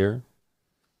a year?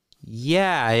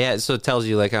 Yeah. So it tells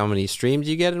you, like, how many streams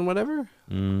you get and whatever?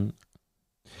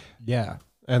 Yeah.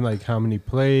 And like how many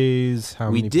plays, how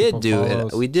We many did people do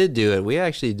follows. it. We did do it. We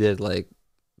actually did, like,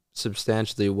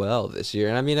 substantially well this year.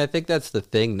 And I mean, I think that's the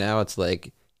thing now. It's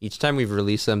like each time we've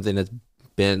released something that's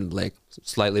been, like,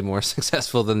 slightly more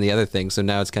successful than the other thing. So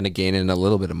now it's kind of gaining a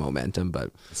little bit of momentum.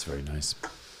 But That's very nice.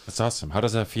 That's awesome. How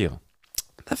does that feel?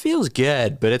 that feels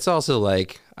good. But it's also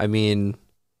like, I mean,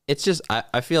 it's just,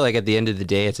 I feel like at the end of the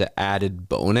day, it's an added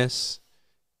bonus.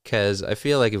 Because I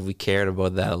feel like if we cared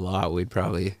about that a lot, we'd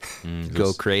probably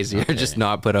go crazy or just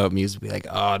not put out music. Be like,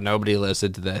 oh, nobody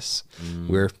listened to this.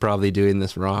 We're probably doing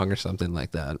this wrong or something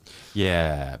like that.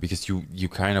 Yeah, because you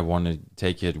kind of want to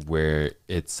take it where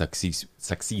it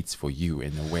succeeds for you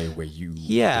in a way where you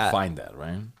define that,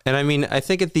 right? And I mean, I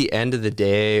think at the end of the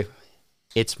day,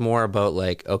 it's more about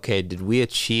like, okay, did we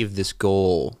achieve this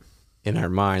goal in our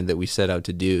mind that we set out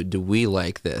to do? Do we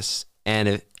like this?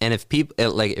 And if people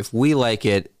like, if we like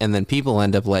it and then people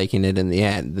end up liking it in the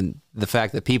end, then the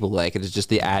fact that people like it is just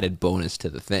the added bonus to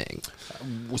the thing.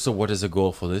 So what is the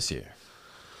goal for this year?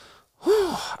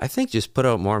 I think just put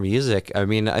out more music. I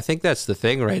mean, I think that's the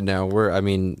thing right now. We're, I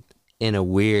mean, in a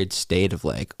weird state of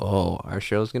like, oh, our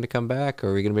show's going to come back?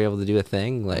 Are we going to be able to do a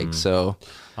thing? Like, so.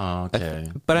 Okay.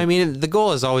 But I mean, the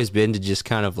goal has always been to just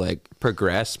kind of like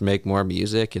progress, make more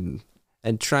music and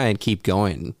try and keep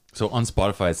going. So on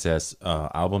Spotify it says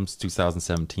albums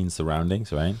 2017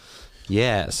 surroundings, right?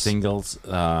 Yes. Singles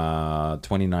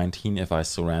 2019 If I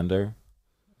Surrender,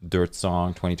 Dirt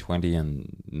Song 2020,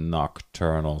 and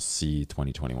Nocturnal Sea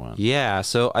 2021. Yeah,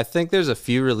 so I think there's a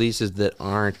few releases that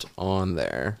aren't on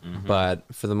there, but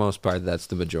for the most part, that's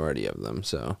the majority of them.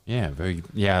 So Yeah,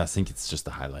 I think it's just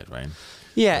the highlight, right?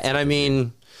 yeah, and I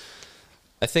mean,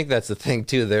 I think that's the thing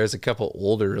too. There's a couple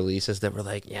older releases that were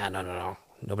like, yeah, no.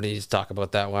 Nobody needs to talk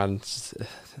about that one.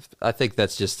 I think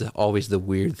that's just always the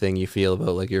weird thing you feel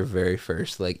about like your very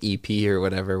first like EP or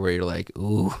whatever, where you're like,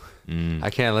 ooh, I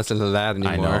can't listen to that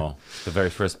anymore. I know. The very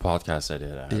first podcast I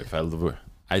did,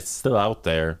 it's still out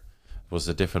there. It was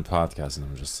a different podcast, and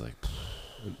I'm just like,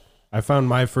 I found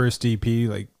my first EP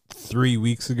like 3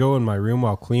 weeks ago in my room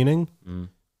while cleaning.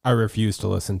 I refused to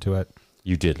listen to it.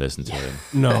 you did listen to it.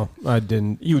 No, I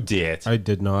didn't. You did. I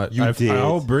did not. You did.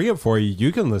 I'll bring it for you.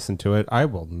 You can listen to it. I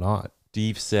will not.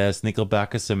 Steve says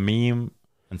Nickelback is a meme,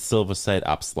 and Silver Side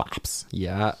Up slaps.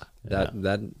 Yeah, that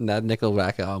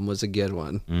Nickelback album was a good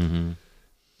one.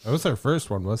 That was our first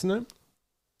one, wasn't it?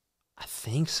 I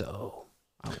think so.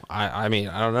 I mean,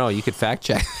 I don't know. You could fact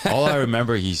check. All I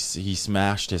remember, he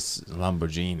smashed his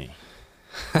Lamborghini.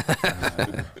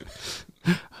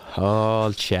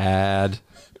 Oh, Chad.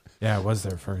 Yeah, it was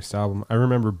their first album. I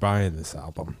remember buying this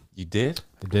album. You did?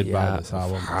 I did buy Yeah. this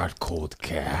album. Hard cold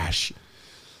cash.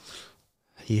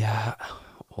 Yeah,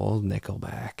 old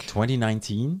Nickelback.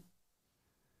 2019?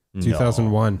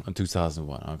 2001. No.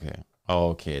 2001. Okay. Oh,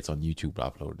 okay. It's on YouTube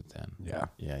uploaded then. Yeah.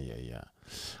 Yeah.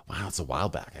 Wow, it's a while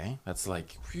back, eh? That's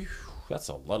like, That's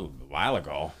a little while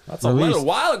ago. That's Released- a little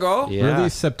while ago. Yeah.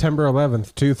 Released September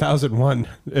 11th, 2001.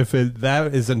 That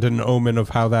isn't an omen of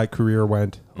how that career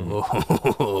went.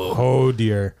 Oh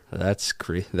dear. That's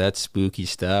that's spooky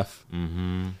stuff.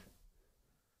 Mm-hmm.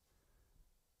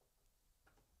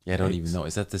 Yeah, I don't even know.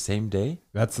 Is that the same day?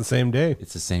 That's the same day.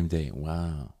 It's the same day.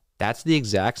 Wow. That's the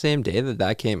exact same day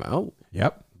that came out.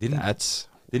 Yep.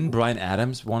 Didn't Bryan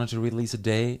Adams wanted to release a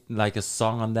day, like a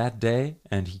song on that day,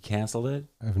 and he canceled it?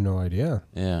 I have no idea.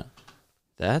 Yeah.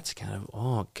 That's kind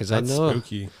of because I That's know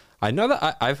spooky. I know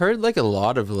that I've heard like a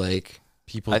lot of like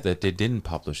People that they didn't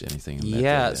publish anything. On that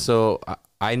yeah. day, So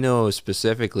I know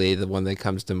specifically the one that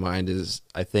comes to mind is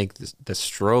I think the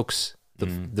Strokes.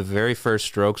 The very first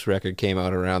Strokes record came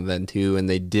out around then too, and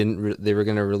they didn't. They were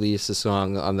going to release a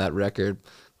song on that record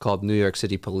called New York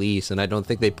City Police, and I don't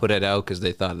think they put it out because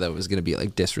they thought that was going to be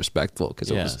like disrespectful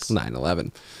because it was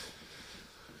 9/11.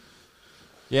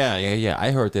 Yeah.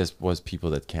 I heard there was people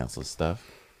that cancel stuff.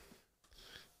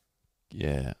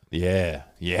 Yeah.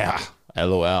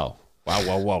 LOL.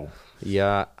 Wow.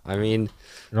 Yeah, I mean,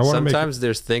 I wanna sometimes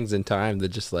there's things in time that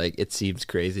just like it seems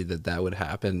crazy that would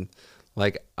happen.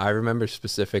 Like I remember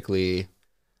specifically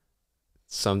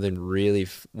something really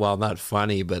not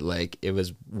funny, but like it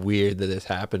was weird that this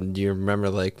happened. Do you remember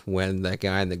like when that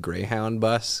guy in the Greyhound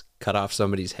bus cut off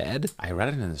somebody's head? I read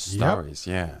it in the stories.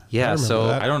 Yeah. Yeah, so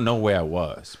that. I don't know where I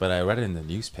was, but I read it in the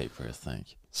newspaper, I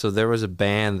think. So there was a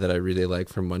band that I really liked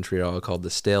from Montreal called The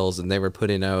Stills, and they were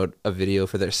putting out a video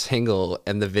for their single,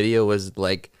 and the video was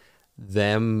like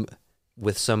them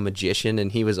with some magician,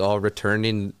 and he was all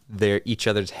returning each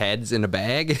other's heads in a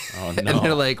bag. Oh, And no.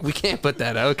 they're like, we can't put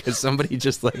that out because somebody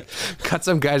just like cut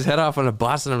some guy's head off on a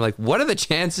bus. And I'm like, what are the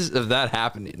chances of that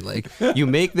happening? Like, you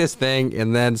make this thing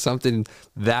and then something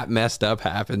that messed up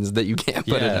happens that you can't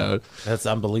put it out. That's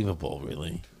unbelievable,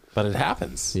 really. But it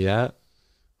happens. Yeah.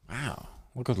 Wow.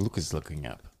 Look what Lucas looking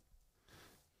up.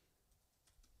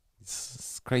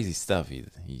 It's crazy stuff.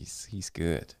 He's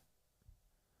good.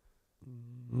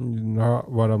 Not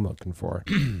what I'm looking for.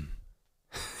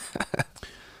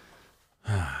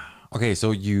 Okay, so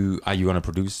are you gonna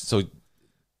produce? So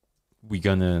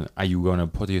are you gonna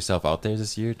put yourself out there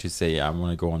this year to say I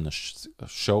want to go on the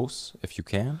shows if you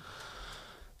can?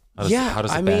 How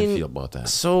does the band feel about that?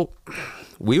 So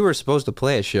we were supposed to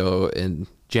play a show in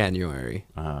January,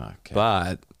 Okay.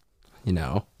 but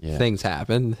things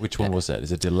happened. Which one was that?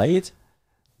 Is it delayed?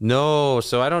 No,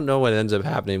 so I don't know what ends up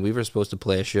happening. We were supposed to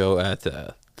play a show at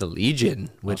the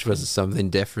Legion, which was something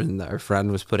different. Our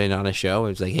friend was putting on a show. It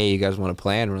was like, hey, you guys want to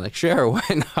play? And we're like, sure, why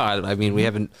not? I mean, we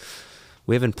haven't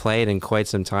played in quite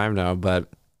some time now, but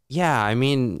yeah, I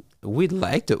mean, we'd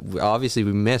like to. Obviously,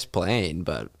 we miss playing,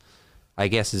 but I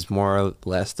guess it's more or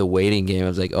less the waiting game. I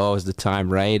was like, oh, is the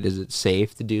time right? Is it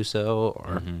safe to do so?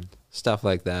 Or stuff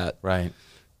like that. Right.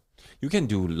 You can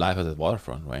do live at the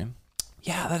waterfront, right?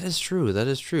 Yeah, that is true. That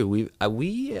is true. We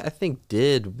I think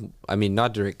did. I mean,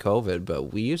 not during COVID,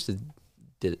 but we used to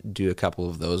do a couple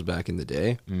of those back in the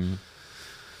day.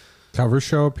 Cover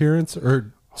show appearance?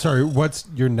 Or, sorry, what's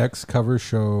your next cover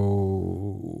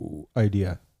show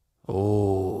idea?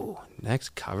 Oh,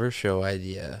 next cover show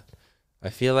idea. I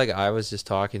feel like I was just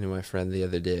talking to my friend the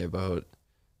other day about.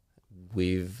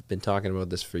 We've been talking about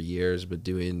this for years, but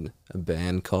doing a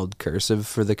band called Cursive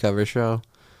for the cover show.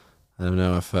 I don't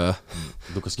know if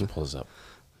Lucas can pull this up.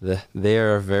 They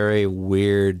are a very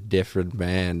weird, different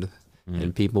band,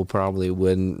 and people probably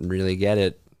wouldn't really get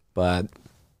it. But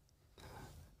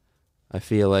I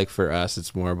feel like for us,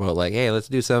 it's more about like, hey, let's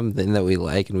do something that we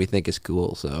like and we think is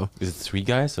cool. So Is it 3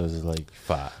 guys or is it like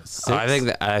 5, 6?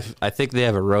 I think they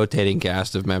have a rotating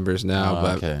cast of members now,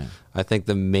 but okay. I think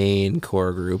the main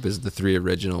core group is the 3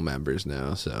 original members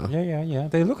now. So Yeah.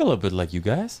 They look a little bit like you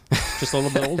guys, just a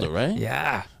little bit older, right?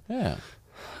 yeah. Yeah.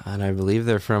 And I believe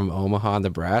they're from Omaha,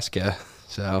 Nebraska.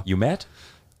 So You met?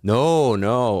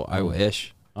 no, I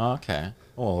wish. Okay.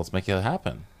 Well, let's make it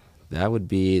happen. That would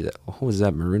be what was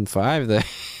that, Maroon 5 there?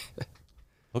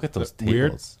 Look at those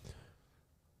Weird. tables.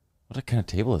 What kind of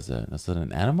table is that? Is that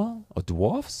an animal or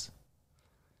dwarfs?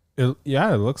 It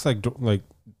looks like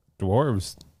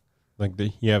dwarves. Like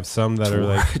you have some that are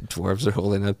like Dwarves are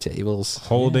holding up tables.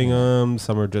 holding them.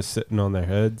 Some are just sitting on their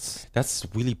heads. That's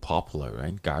really popular,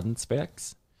 right?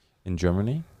 Gartenzwergs in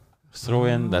Germany. Throw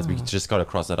in that we just got to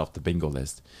cross that off the bingo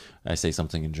list. I say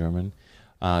something in German.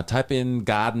 Type in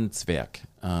Gartenzwerg.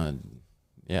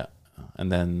 Yeah,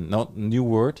 and then new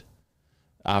word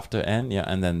after N. Yeah,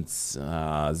 and then ZWERG.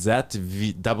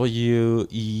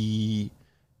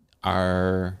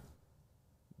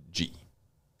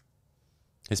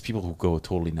 There's people who go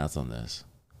totally nuts on this.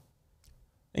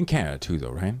 In Canada too,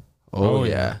 though, right? Oh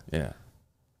yeah. Yeah.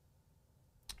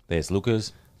 There's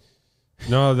Lucas.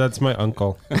 No, that's my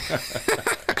uncle.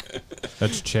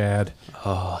 That's Chad.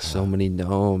 Oh, so many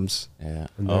gnomes. Yeah.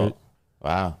 And Oh,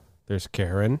 wow. There's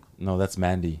Karen. No, that's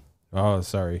Mandy. Oh,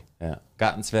 sorry. Ja.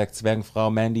 Gartenzwerg,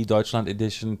 Zwergenfrau, Mandy, Deutschland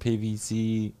Edition,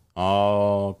 PVC.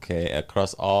 Okay,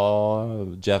 across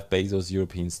all Jeff Bezos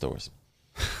European stores.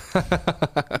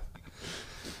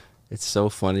 It's so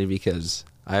funny because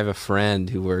I have a friend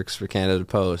who works for Canada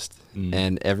Post,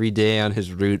 and every day on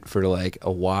his route for like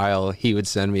a while, he would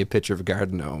send me a picture of a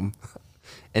garden gnome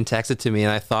and text it to me,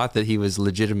 and I thought that he was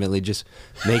legitimately just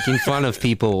making fun of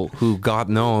people who got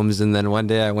gnomes. And then one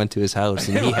day I went to his house,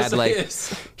 and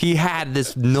he had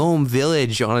this gnome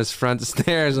village on his front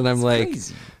stairs, and I'm like,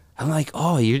 crazy.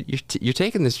 oh, you're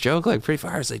taking this joke like pretty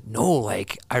far. It's like, no,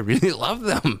 like I really love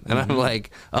them, and I'm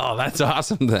like, oh, that's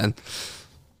awesome then.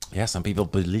 Yeah, some people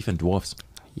believe in dwarfs.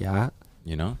 Yeah.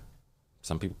 You know,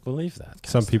 some people believe that.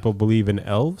 Some people believe in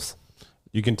elves.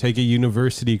 You can take a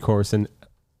university course in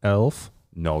elf.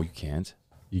 No, you can't.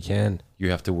 You can.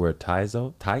 You have to wear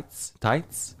tights. I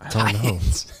don't know.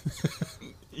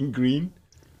 In green.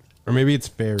 Or maybe it's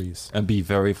fairies. And be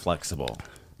very flexible,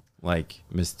 like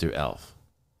Mr. Elf.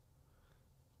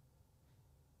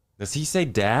 Does he say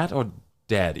dad or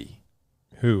daddy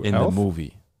Who? in elf? the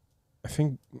movie? I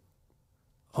think.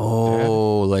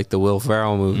 Oh, like the Will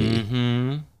Ferrell movie.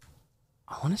 Mm-hmm.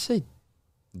 I want to say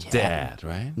Dad,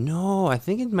 right? no. I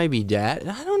think it might be Dad.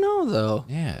 I don't know though.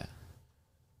 Yeah.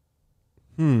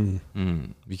 Hmm.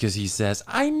 Because he says,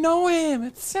 I know him.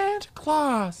 It's Santa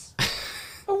Claus.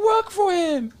 I work for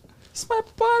him. He's my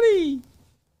buddy.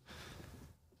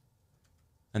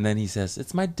 And then he says,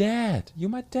 it's my dad. You're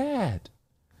my dad.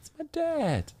 It's my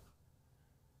dad.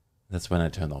 That's when I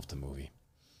turned off the movie.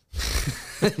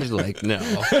 He's like, no,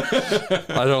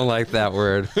 I don't like that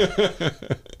word.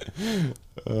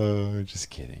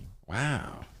 Just kidding.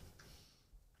 Wow.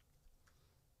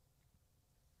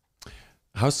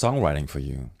 How's songwriting for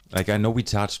you? Like, I know we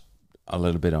touched a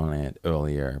little bit on it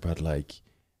earlier, but like,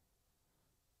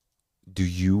 do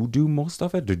you do most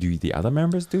of it? Or do the other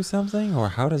members do something? Or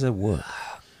how does it work?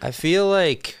 I feel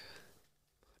like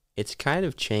it's kind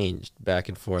of changed back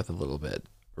and forth a little bit.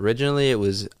 Originally, it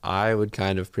was I would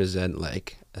kind of present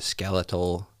like a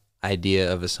skeletal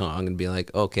idea of a song and be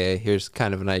like, okay, here's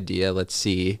kind of an idea. Let's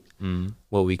see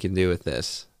what we can do with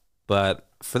this. But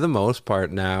for the most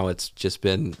part now, it's just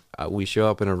been we show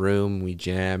up in a room, we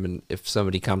jam, and if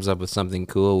somebody comes up with something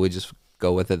cool, we just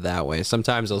go with it that way.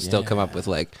 Sometimes they'll still come up with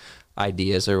like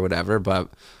ideas or whatever, but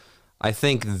I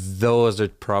think those are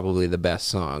probably the best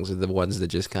songs, are the ones that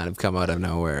just kind of come out of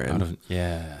nowhere. And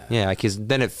yeah, because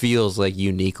then it feels like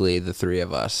uniquely the three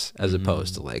of us, as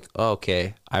opposed to like, oh,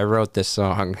 okay, I wrote this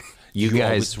song. You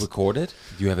guys always record it?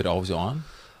 Do you have it always on?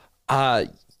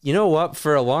 You know what?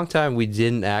 For a long time, we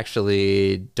didn't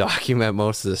actually document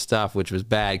most of the stuff, which was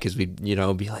bad because we'd, be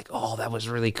like, oh, that was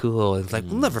really cool. And it's like,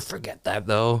 we'll never forget that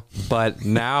though. But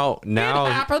now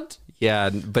It happened.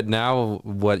 Yeah, but now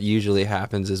what usually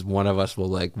happens is one of us will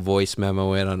like voice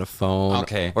memo it on a phone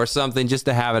or something just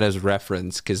to have it as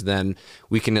reference, because then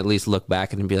we can at least look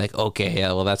back and be like, okay,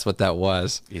 yeah, well, that's what that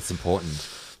was. It's important.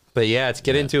 But yeah, it's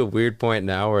getting to a weird point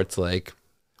now where it's like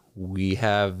we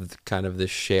have kind of this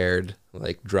shared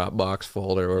like Dropbox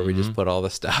folder where we just put all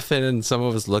the stuff in, and some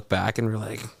of us look back and we're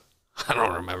like, I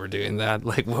don't remember doing that.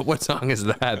 Like, what song is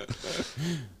that?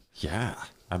 Yeah,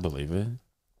 I believe it.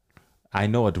 I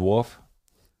know a dwarf.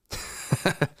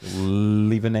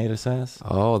 Levenator says.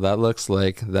 Oh, that looks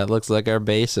like our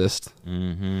bassist.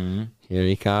 Mm-hmm. Here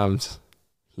he comes.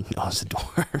 He knows a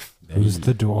dwarf. Who's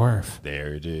the dwarf?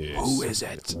 There it is. Who is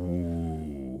it?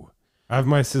 Ooh. I have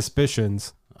my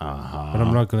suspicions, but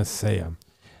I'm not going to say them.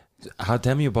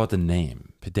 Tell me about the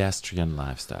name, Pedestrian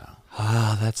Lifestyle.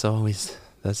 Ah, that's always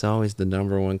the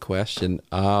number one question.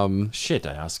 Shit,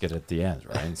 I ask it at the end,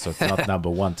 right? So it's not number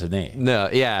one today. No.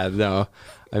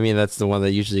 I mean, that's the one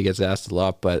that usually gets asked a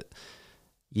lot, but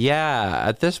yeah,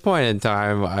 at this point in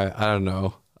time, I don't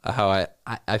know how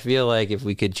I feel like if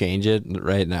we could change it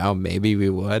right now, maybe we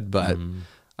would, but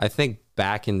I think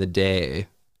back in the day,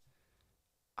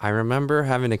 I remember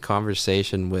having a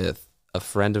conversation with a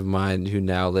friend of mine who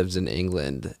now lives in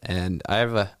England, and I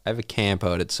have a camp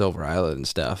out at Silver Island and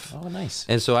stuff. Oh, nice.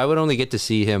 And so I would only get to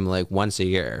see him like once a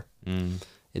year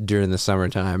during the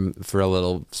summertime for a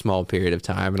little small period of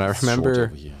time. And I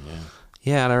remember,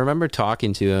 and I remember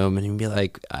talking to him, and he'd be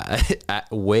like,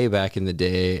 way back in the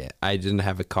day, I didn't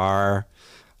have a car.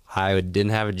 I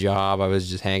didn't have a job. I was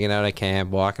just hanging out at camp,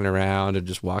 walking around, or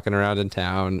just walking around in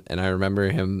town. And I remember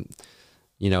him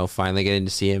finally getting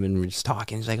to see him and we're just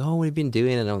talking. He's like, "Oh, what have you been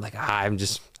doing?" And I'm like, I've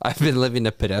been living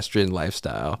a pedestrian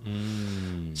lifestyle.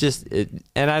 And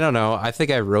I don't know. I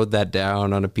think I wrote that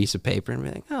down on a piece of paper and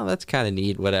be like, "Oh, that's kind of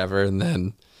neat, whatever." And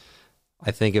then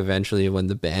I think eventually when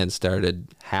the band started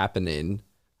happening,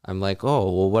 I'm like,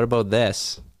 "Oh, well, what about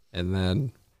this?" And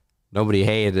then nobody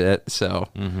hated it, so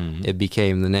it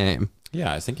became the name.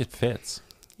 Yeah, I think it fits.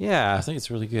 Yeah. I think it's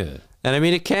really good. And I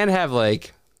mean, it can have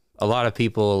like a lot of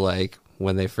people like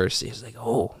when they first see it, it's like,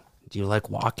 "Oh, do you like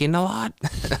walking a lot?"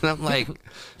 And I'm like,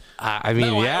 I mean,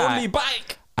 no, yeah. I only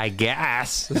bike. I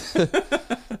guess.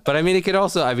 But I mean, it could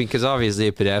also, because obviously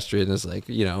a pedestrian is like,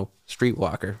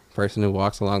 streetwalker, person who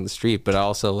walks along the street. But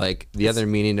also like the other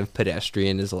meaning of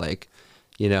pedestrian is like,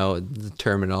 the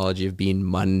terminology of being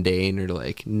mundane or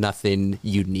like nothing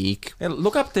unique. And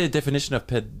look up the definition of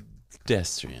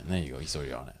pedestrian. There you go. He's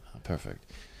already on it. Perfect.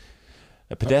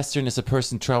 A pedestrian is a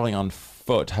person traveling on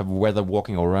foot, whether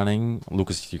walking or running.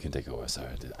 Lucas, you can take over. Sorry,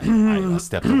 I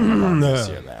stepped over the line this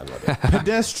year.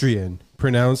 Pedestrian,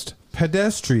 pronounced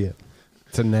pedestrian.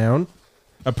 It's a noun.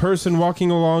 A person walking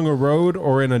along a road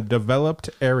or in a developed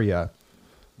area.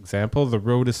 Example, the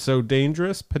road is so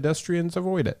dangerous, pedestrians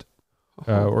avoid it.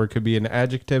 Or it could be an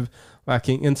adjective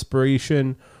lacking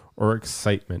inspiration or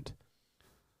excitement.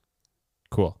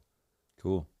 Cool.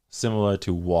 Similar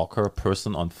to walker,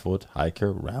 person on foot,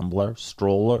 hiker, rambler,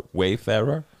 stroller,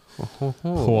 wayfarer.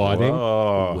 Plodding.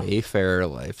 Wayfarer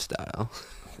lifestyle.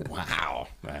 Wow,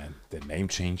 man, the name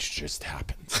change just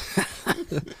happened.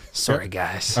 Sorry,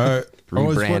 guys.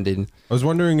 Rebranding. I was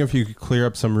wondering if you could clear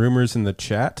up some rumors in the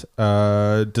chat.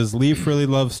 Does Leaf really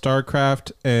love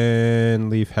StarCraft? And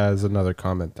Leaf has another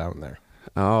comment down there.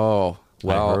 Oh,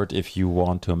 well, I heard if you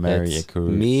want to marry a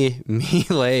Korean. Me,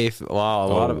 Leif. Wow,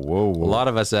 a lot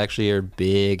of us actually are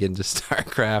big into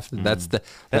StarCraft.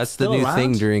 That's the new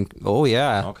thing during. Oh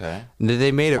yeah. Okay.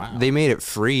 They made it. They made it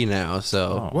free now.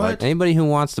 So anybody who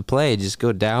wants to play, just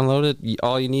go download it.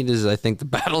 All you need is, I think, the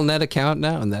Battle.net account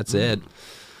now, and that's it.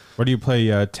 What do you play?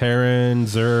 Terran,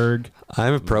 Zerg.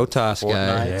 I'm a Protoss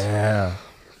guy. Yeah.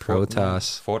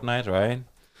 Protoss. Fortnite, right?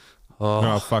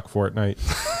 Oh, fuck Fortnite.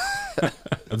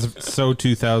 That's so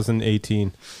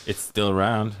 2018. It's still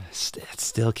around. It's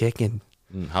still kicking.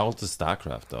 How old is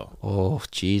StarCraft though? Oh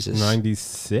Jesus,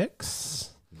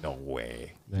 96. No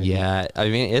way. Yeah, I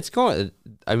mean it's going.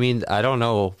 I mean, I don't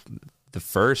know the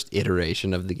first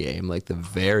iteration of the game, like the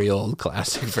very old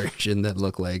classic version that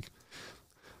looked like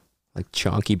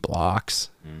chunky blocks.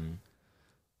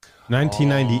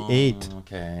 1998.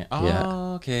 Okay. Yeah.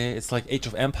 Okay. It's like Age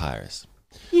of Empires.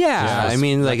 Yeah, I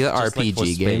mean, like the RPG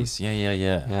like game.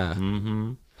 Yeah.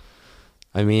 Mm-hmm.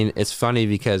 I mean, it's funny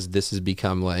because this has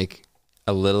become like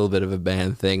a little bit of a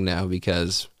band thing now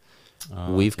because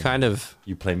we've kind of...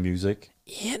 You play music?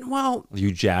 Yeah, well...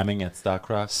 You jamming at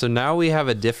StarCraft? So now we have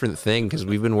a different thing because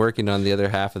we've been working on the other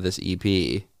half of this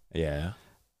EP. Yeah.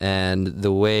 And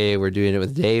the way we're doing it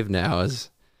with Dave now is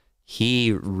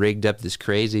he rigged up this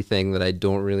crazy thing that I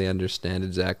don't really understand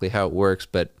exactly how it works,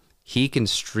 but he can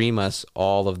stream us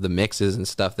all of the mixes and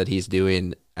stuff that he's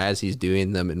doing as he's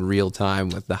doing them in real time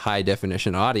with the high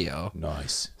definition audio.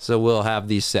 Nice. So we'll have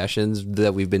these sessions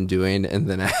that we've been doing, and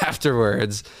then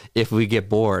afterwards, if we get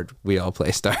bored, we all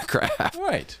play StarCraft.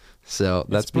 Right. So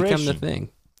that's become the thing.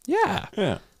 Yeah.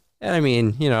 Yeah. And I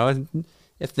mean,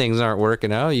 if things aren't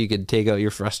working out, you could take out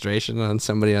your frustration on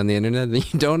somebody on the internet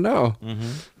that you don't know.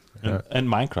 Mm-hmm. And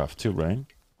Minecraft too, right?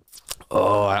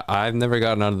 Oh, I've never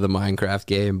gotten out of the Minecraft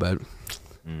game, but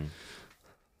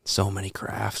so many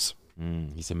crafts.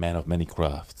 He's a man of many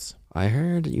crafts. I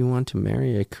heard you want to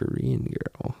marry a Korean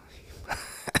girl.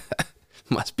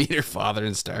 Must be your father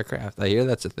in StarCraft. I hear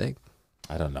that's a thing.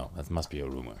 I don't know. That must be a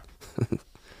rumor.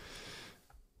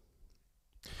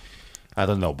 I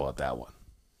don't know about that one.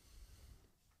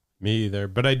 Me either.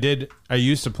 But I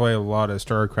used to play a lot of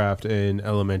StarCraft in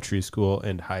elementary school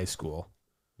and high school.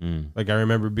 Like I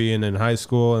remember being in high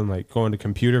school and like going to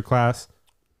computer class,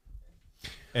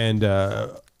 and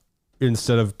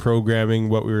instead of programming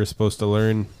what we were supposed to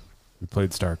learn, we played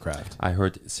StarCraft. I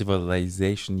heard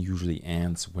civilization usually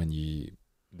ends when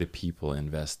the people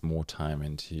invest more time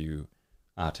into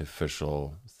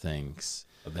artificial things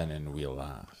than in real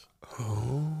life.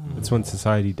 Oh, that's when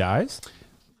society dies.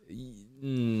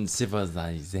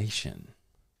 Civilization.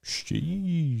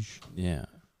 Sheesh. Yeah.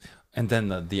 And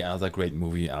then the other great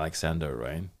movie, Alexander,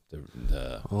 right?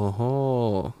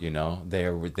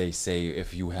 They say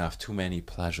if you have too many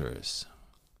pleasures.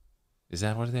 Is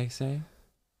that what they say?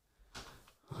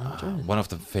 One of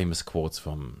the famous quotes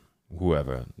from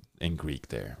whoever. in Greek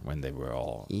there when they were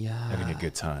all Yeah. having a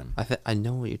good time. I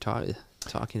know what you're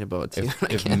talking about too.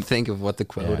 I can't think of what the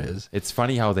quote is. It's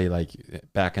funny how they like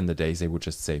back in the days they would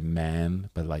just say man,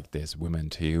 but like there's women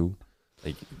too,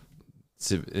 like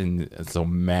so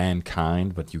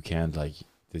mankind, but you can't like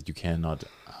that you cannot.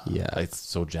 It's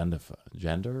so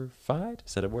genderfied.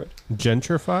 Is that a word?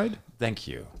 Gentrified. Thank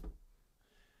you.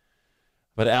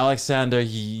 But Alexander,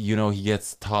 he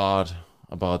gets taught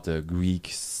about the Greek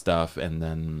stuff, and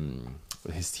then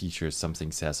his teacher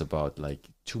something says about like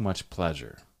too much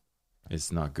pleasure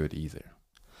is not good either.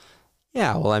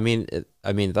 Yeah, well, I mean,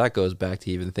 that goes back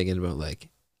to even thinking about like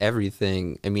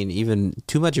everything. I mean, even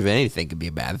too much of anything could be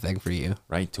a bad thing for you,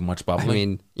 Right? Too much bubbling. I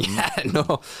mean, yeah,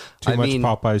 no. Too much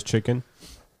Popeye's chicken.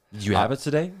 Did you have it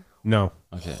today? No.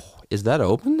 Okay. Is that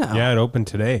open now? Yeah, it opened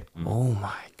today. Oh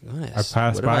my goodness! I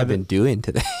passed what by have I been doing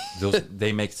today?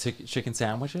 They make chicken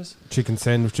sandwiches. Chicken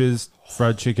sandwiches,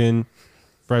 fried chicken,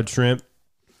 fried shrimp,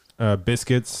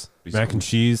 biscuits, mac and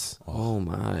cheese. Oh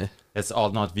my! It's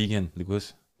all not vegan,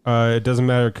 Lucas. It doesn't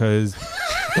matter because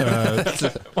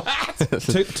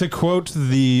to quote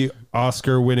the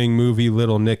Oscar-winning movie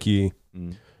Little Nicky,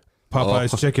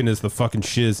 Popeye's chicken is the fucking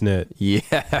shiznit.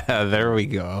 Yeah, there we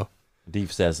go.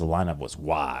 Dave says the lineup was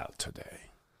wild today.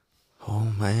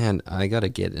 Oh man, I gotta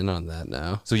get in on that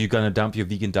now. So you're gonna dump your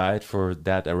vegan diet for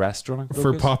that restaurant?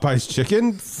 For Lucas? Popeye's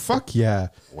chicken? Fuck yeah.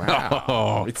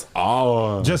 Wow. It's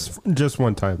all Just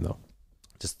one time though.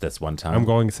 just that's one time. I'm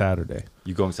going Saturday.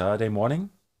 You going Saturday morning?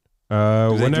 they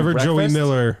do Whenever breakfast?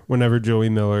 Joey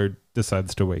Miller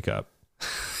decides to wake up.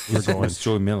 We're going. It's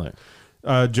Joey Miller.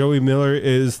 Joey Miller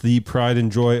is the pride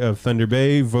and joy of Thunder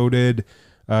Bay, voted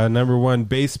number 1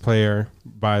 bass player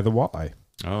by the Walleye.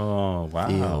 Oh wow!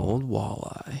 The old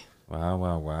walleye.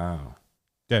 Wow!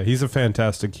 Yeah, he's a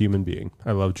fantastic human being.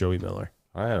 I love Joey Miller.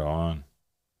 Right on.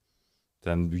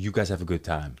 Then you guys have a good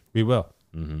time. We will.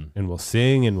 Mm-hmm. And we'll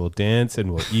sing and we'll dance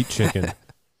and we'll eat chicken.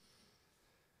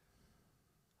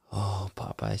 Oh,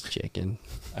 Popeye's chicken.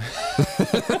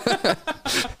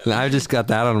 I just got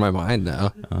that on my mind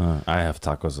now. I have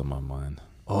tacos on my mind.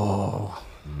 Oh,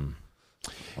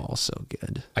 also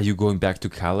good. Are you going back to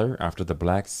color after the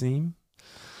black theme?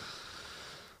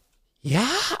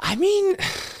 Yeah, I mean,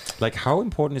 Like, how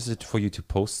important is it for you to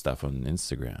post stuff on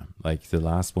Instagram? Like, the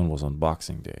last one was on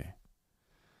Boxing Day.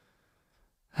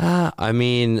 I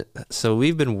mean, so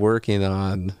we've been working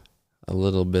on a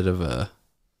little bit of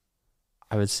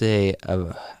I would say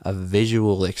a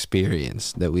visual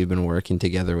experience that we've been working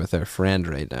together with our friend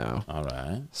right now. All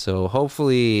right. So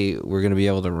hopefully we're going to be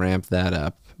able to ramp that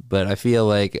up. But I feel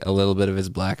like a little bit of it's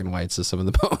black and white, so some of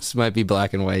the posts might be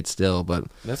black and white still. But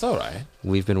That's all right.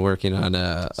 we've been working on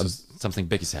Something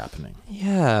big is happening.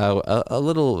 a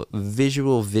little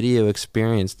visual video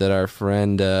experience that our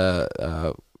friend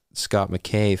Scott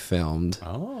McKay filmed.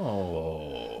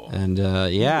 Oh. And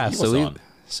He was on.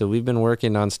 So we've been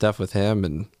working on stuff with him,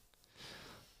 and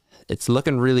it's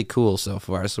looking really cool so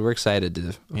far. So we're excited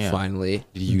to finally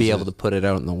be able to put it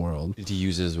out in the world. Did he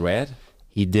use his red?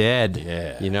 He did.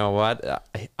 Yeah. You know what?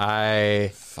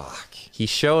 Fuck. He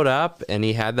showed up and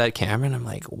he had that camera, and I'm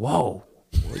like, whoa.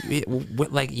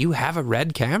 Like, you have a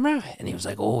red camera? And he was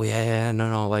like, oh yeah,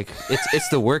 no, like it's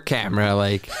the work camera.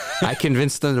 Like, I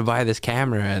convinced them to buy this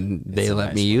camera and they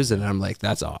let me use it, and I'm like,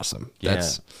 that's awesome. Yeah.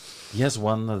 He has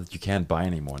one that you can't buy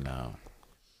anymore now.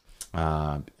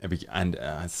 And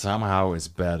somehow it's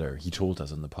better. He told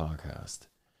us on the podcast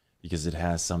because it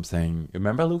has something.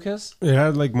 Remember, Lucas? It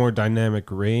had like more dynamic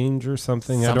range or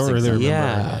something. I don't Something really remember.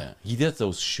 Yeah. He did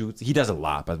those shoots. He does a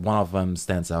lot, but one of them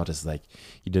stands out as like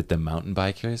he did the mountain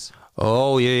bikers.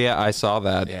 Oh yeah, I saw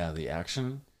that. Yeah, the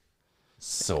action.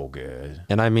 So good.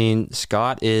 And I mean,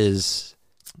 Scott is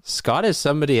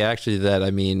somebody actually that,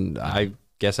 I mean, I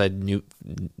guess I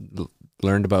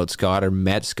learned about Scott or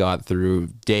met Scott through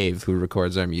Dave, who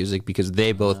records our music, because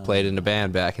they both played in a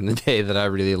band back in the day that I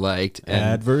really liked. And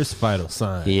Adverse vital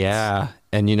signs. yeah.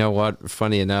 And you know what?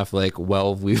 Funny enough, like,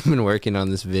 while we've been working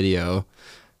on this video,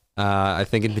 I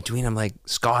think in between, I'm like,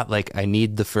 Scott, like, I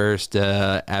need the first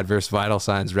Adverse Vital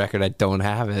Signs record. I don't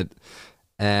have it.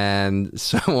 And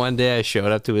so one day I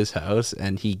showed up to his house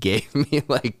and he gave me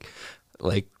like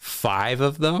 5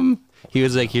 of them. He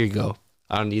was like, here you go.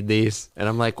 I don't need these. And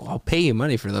I'm like, well, I'll pay you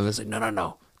money for them. It's like,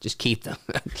 no. Just keep them.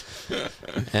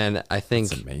 And I think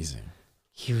That's amazing.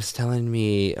 he was telling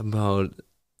me about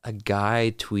a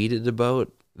guy tweeted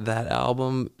about that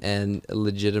album, and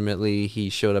legitimately he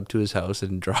showed up to his house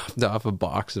and dropped off a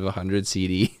box of 100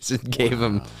 CDs and gave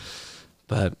him.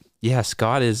 But yeah,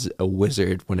 Scott is a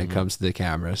wizard when it comes to the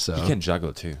camera. So He can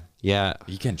juggle too. yeah,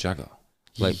 He can juggle.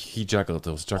 He juggled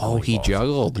those juggling Oh, he balls.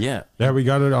 juggled. Yeah. Yeah, we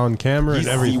got it on camera and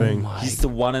everything. He's the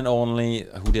one and only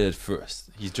who did it first.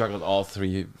 He juggled all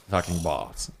 3 fucking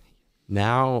balls.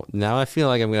 Now I feel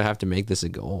like I'm gonna have to make this a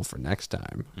goal for next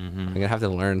time. I'm gonna have to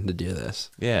learn to do this.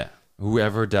 Yeah.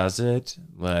 Whoever does it,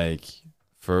 like,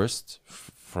 first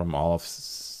from all of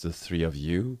the 3 of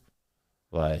you,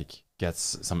 like,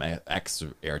 gets some extra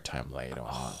airtime later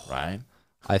on, right?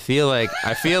 I feel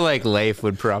like Leif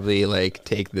would probably like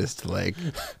take this to like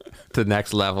the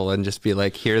next level and just be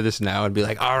like, hear this now and be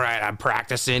like, all right, I'm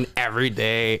practicing every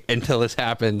day until this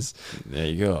happens. There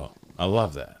you go. I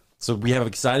love that. So we have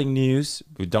exciting news.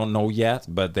 We don't know yet,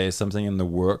 but there's something in the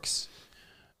works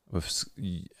with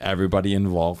everybody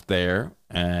involved there,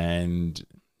 and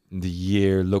the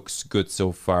year looks good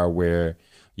so far. Where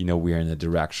we're in a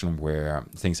direction where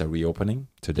things are reopening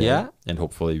today, and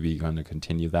hopefully we're going to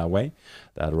continue that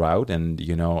route.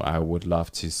 And I would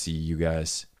love to see you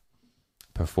guys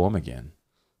perform again.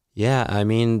 Yeah, I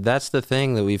mean, that's the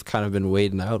thing that we've kind of been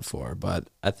waiting out for, but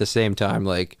at the same time,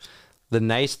 like, the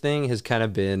nice thing has kind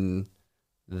of been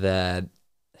that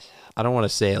I don't want to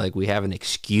say like we have an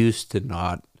excuse to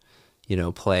not,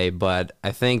 play, but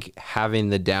I think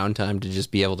having the downtime to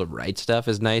just be able to write stuff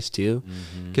is nice too.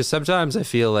 Because sometimes I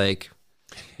feel like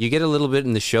you get a little bit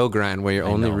in the show grind where you're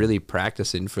only really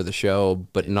practicing for the show,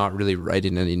 but not really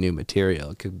writing any new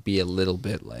material. It could be a little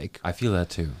bit like... I feel that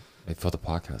too, for the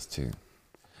podcast too.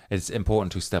 It's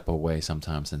important to step away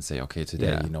sometimes and say, okay,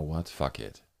 today, you know what? Fuck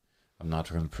it. I'm not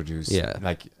going to produce. Yeah.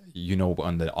 Like,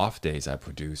 on the off days, I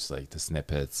produce like the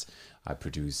snippets. I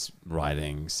produce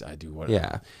writings. I do whatever.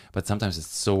 Yeah. But sometimes it's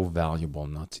so valuable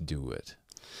not to do it.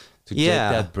 To take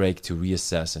that break, to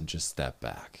reassess and just step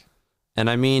back. And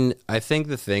I mean, I think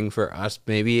the thing for us,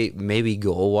 maybe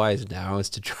goal-wise now, is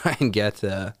to try and get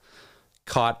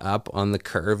caught up on the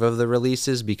curve of the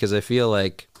releases, because I feel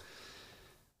like,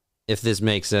 if this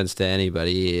makes sense to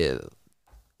anybody,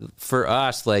 for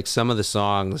us, like, some of the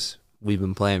songs we've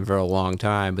been playing for a long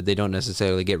time, but they don't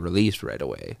necessarily get released right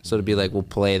away. So to be like, we'll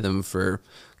play them for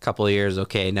a couple of years.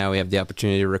 Okay, now we have the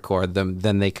opportunity to record them.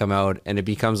 Then they come out, and it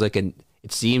becomes like it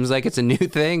seems like it's a new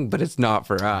thing, but it's not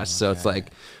for us. So it's like,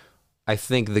 I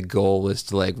think the goal is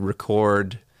to like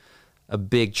record a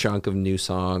big chunk of new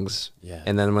songs. Yeah.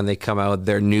 And then when they come out,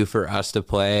 they're new for us to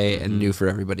play and new for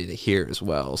everybody to hear as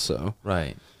well. So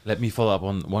right. Let me follow up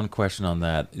on one question on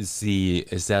that.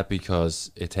 Is that because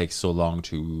it takes so long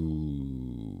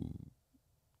to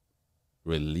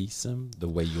release them the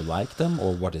way you like them,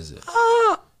 or what is it?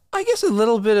 I guess a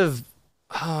little bit of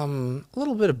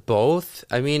both.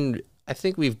 I mean, I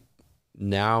think we're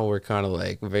kind of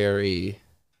like I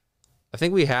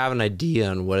think we have an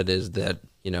idea on what it is that,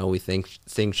 we think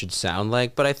things should sound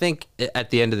like, but I think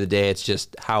at the end of the day, it's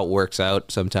just how it works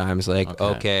out sometimes. Like,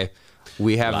 okay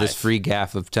we have this free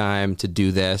gap of time to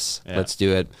do this. Yeah. Let's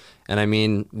do it. And I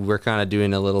mean, we're kind of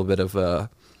doing a little bit of a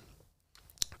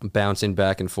bouncing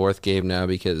back and forth game now,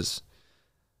 because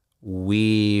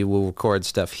we will record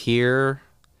stuff here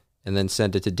and then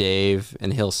send it to Dave,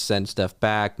 and he'll send stuff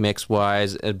back mix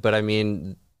wise. But I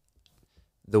mean,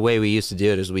 the way we used to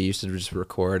do it is we used to just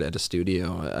record at a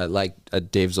studio, like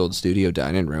at Dave's old studio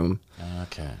dining room.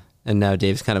 Okay. And now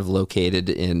Dave's kind of located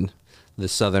in the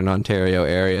Southern Ontario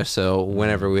area, so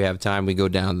whenever we have time, we go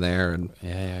down there. And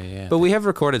but we have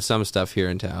recorded some stuff here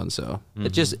in town, so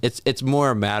it's more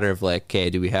a matter of like,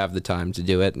 okay, do we have the time to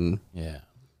do it? And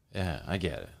I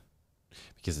get it,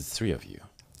 because it's 3 of you.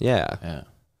 Yeah,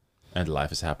 and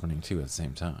life is happening too at the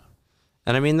same time.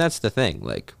 And I mean, that's the thing.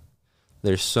 Like,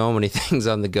 there's so many things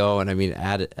on the go, and I mean,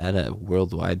 add a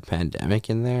worldwide pandemic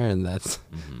in there, and that's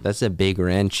a big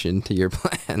wrench into your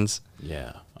plans.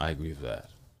 Yeah, I agree with that.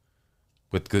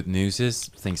 But good news is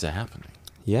things are happening.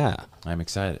 Yeah. I'm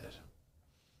excited.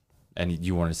 And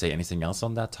you want to say anything else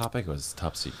on that topic, or is it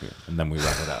top secret? And then we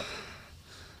wrap it up.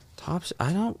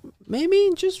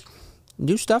 Maybe just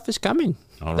new stuff is coming.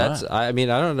 All right. I mean,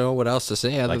 I don't know what else to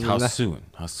say. Like, how soon?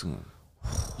 How soon?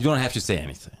 You don't have to say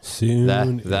anything. Soon.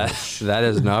 That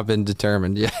has not been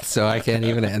determined yet, so I can't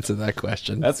even answer that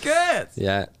question. That's good.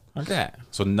 Yeah. Okay.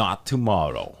 So not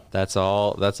tomorrow. That's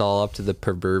all up to the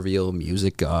proverbial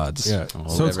music gods. Yeah.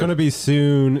 So it's going to be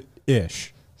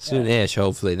soon-ish. Soon-ish,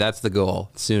 hopefully. That's the goal.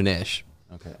 Soon-ish.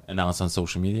 Okay. Announce on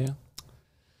social media?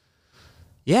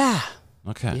 Yeah.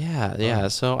 Okay. Yeah.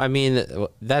 So, I mean,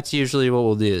 that's usually what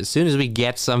we'll do. As soon as we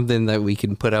get something that we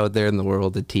can put out there in the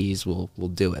world to tease, we'll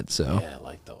do it. So. Yeah, I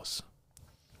like those.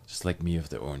 Just like me with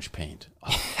the orange paint.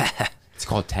 Oh. It's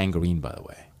called tangerine, by the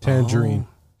way. Tangerine.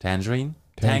 Oh. Tangerine?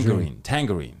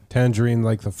 Tangerine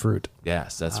like the fruit.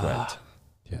 Yes, that's right.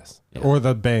 Yes. Yeah. Or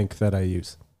the bank that I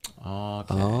use.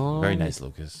 Okay. Oh. Very nice,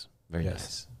 Lucas. Very Yes.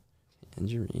 nice.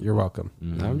 Tangerine. You're welcome.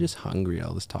 Now I'm just hungry.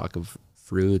 All this talk of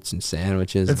fruits and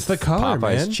sandwiches. It's the color,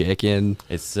 Popeye's man. chicken.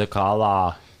 It's the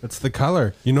color. It's the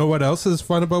color. You know what else is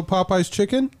fun about Popeye's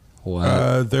chicken?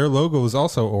 What? Their logo is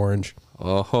also orange.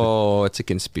 Oh, it's a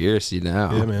conspiracy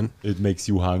now. Yeah, man. It makes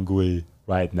you hungry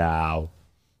right now.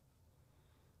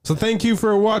 So thank you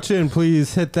for watching.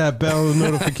 Please hit that bell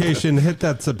notification, hit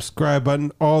that subscribe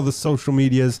button. All the social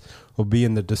medias will be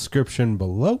in the description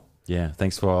below. Yeah,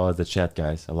 thanks for all the chat,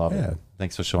 guys. I love Yeah. it.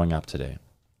 Thanks for showing up today.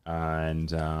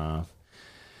 And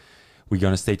we're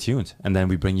going to stay tuned. And then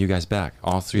we bring you guys back,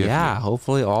 all three of you. Yeah,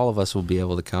 hopefully all of us will be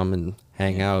able to come and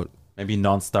hang out. Maybe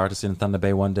non-starters in Thunder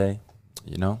Bay one day,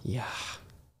 you know? Yeah.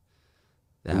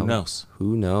 Who knows?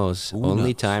 Who knows? Who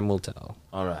Only knows? time will tell.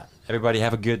 All right. Everybody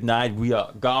have a good night. We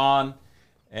are gone.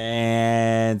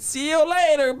 And see you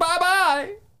later.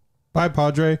 Bye-bye. Bye,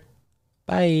 Padre.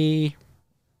 Bye.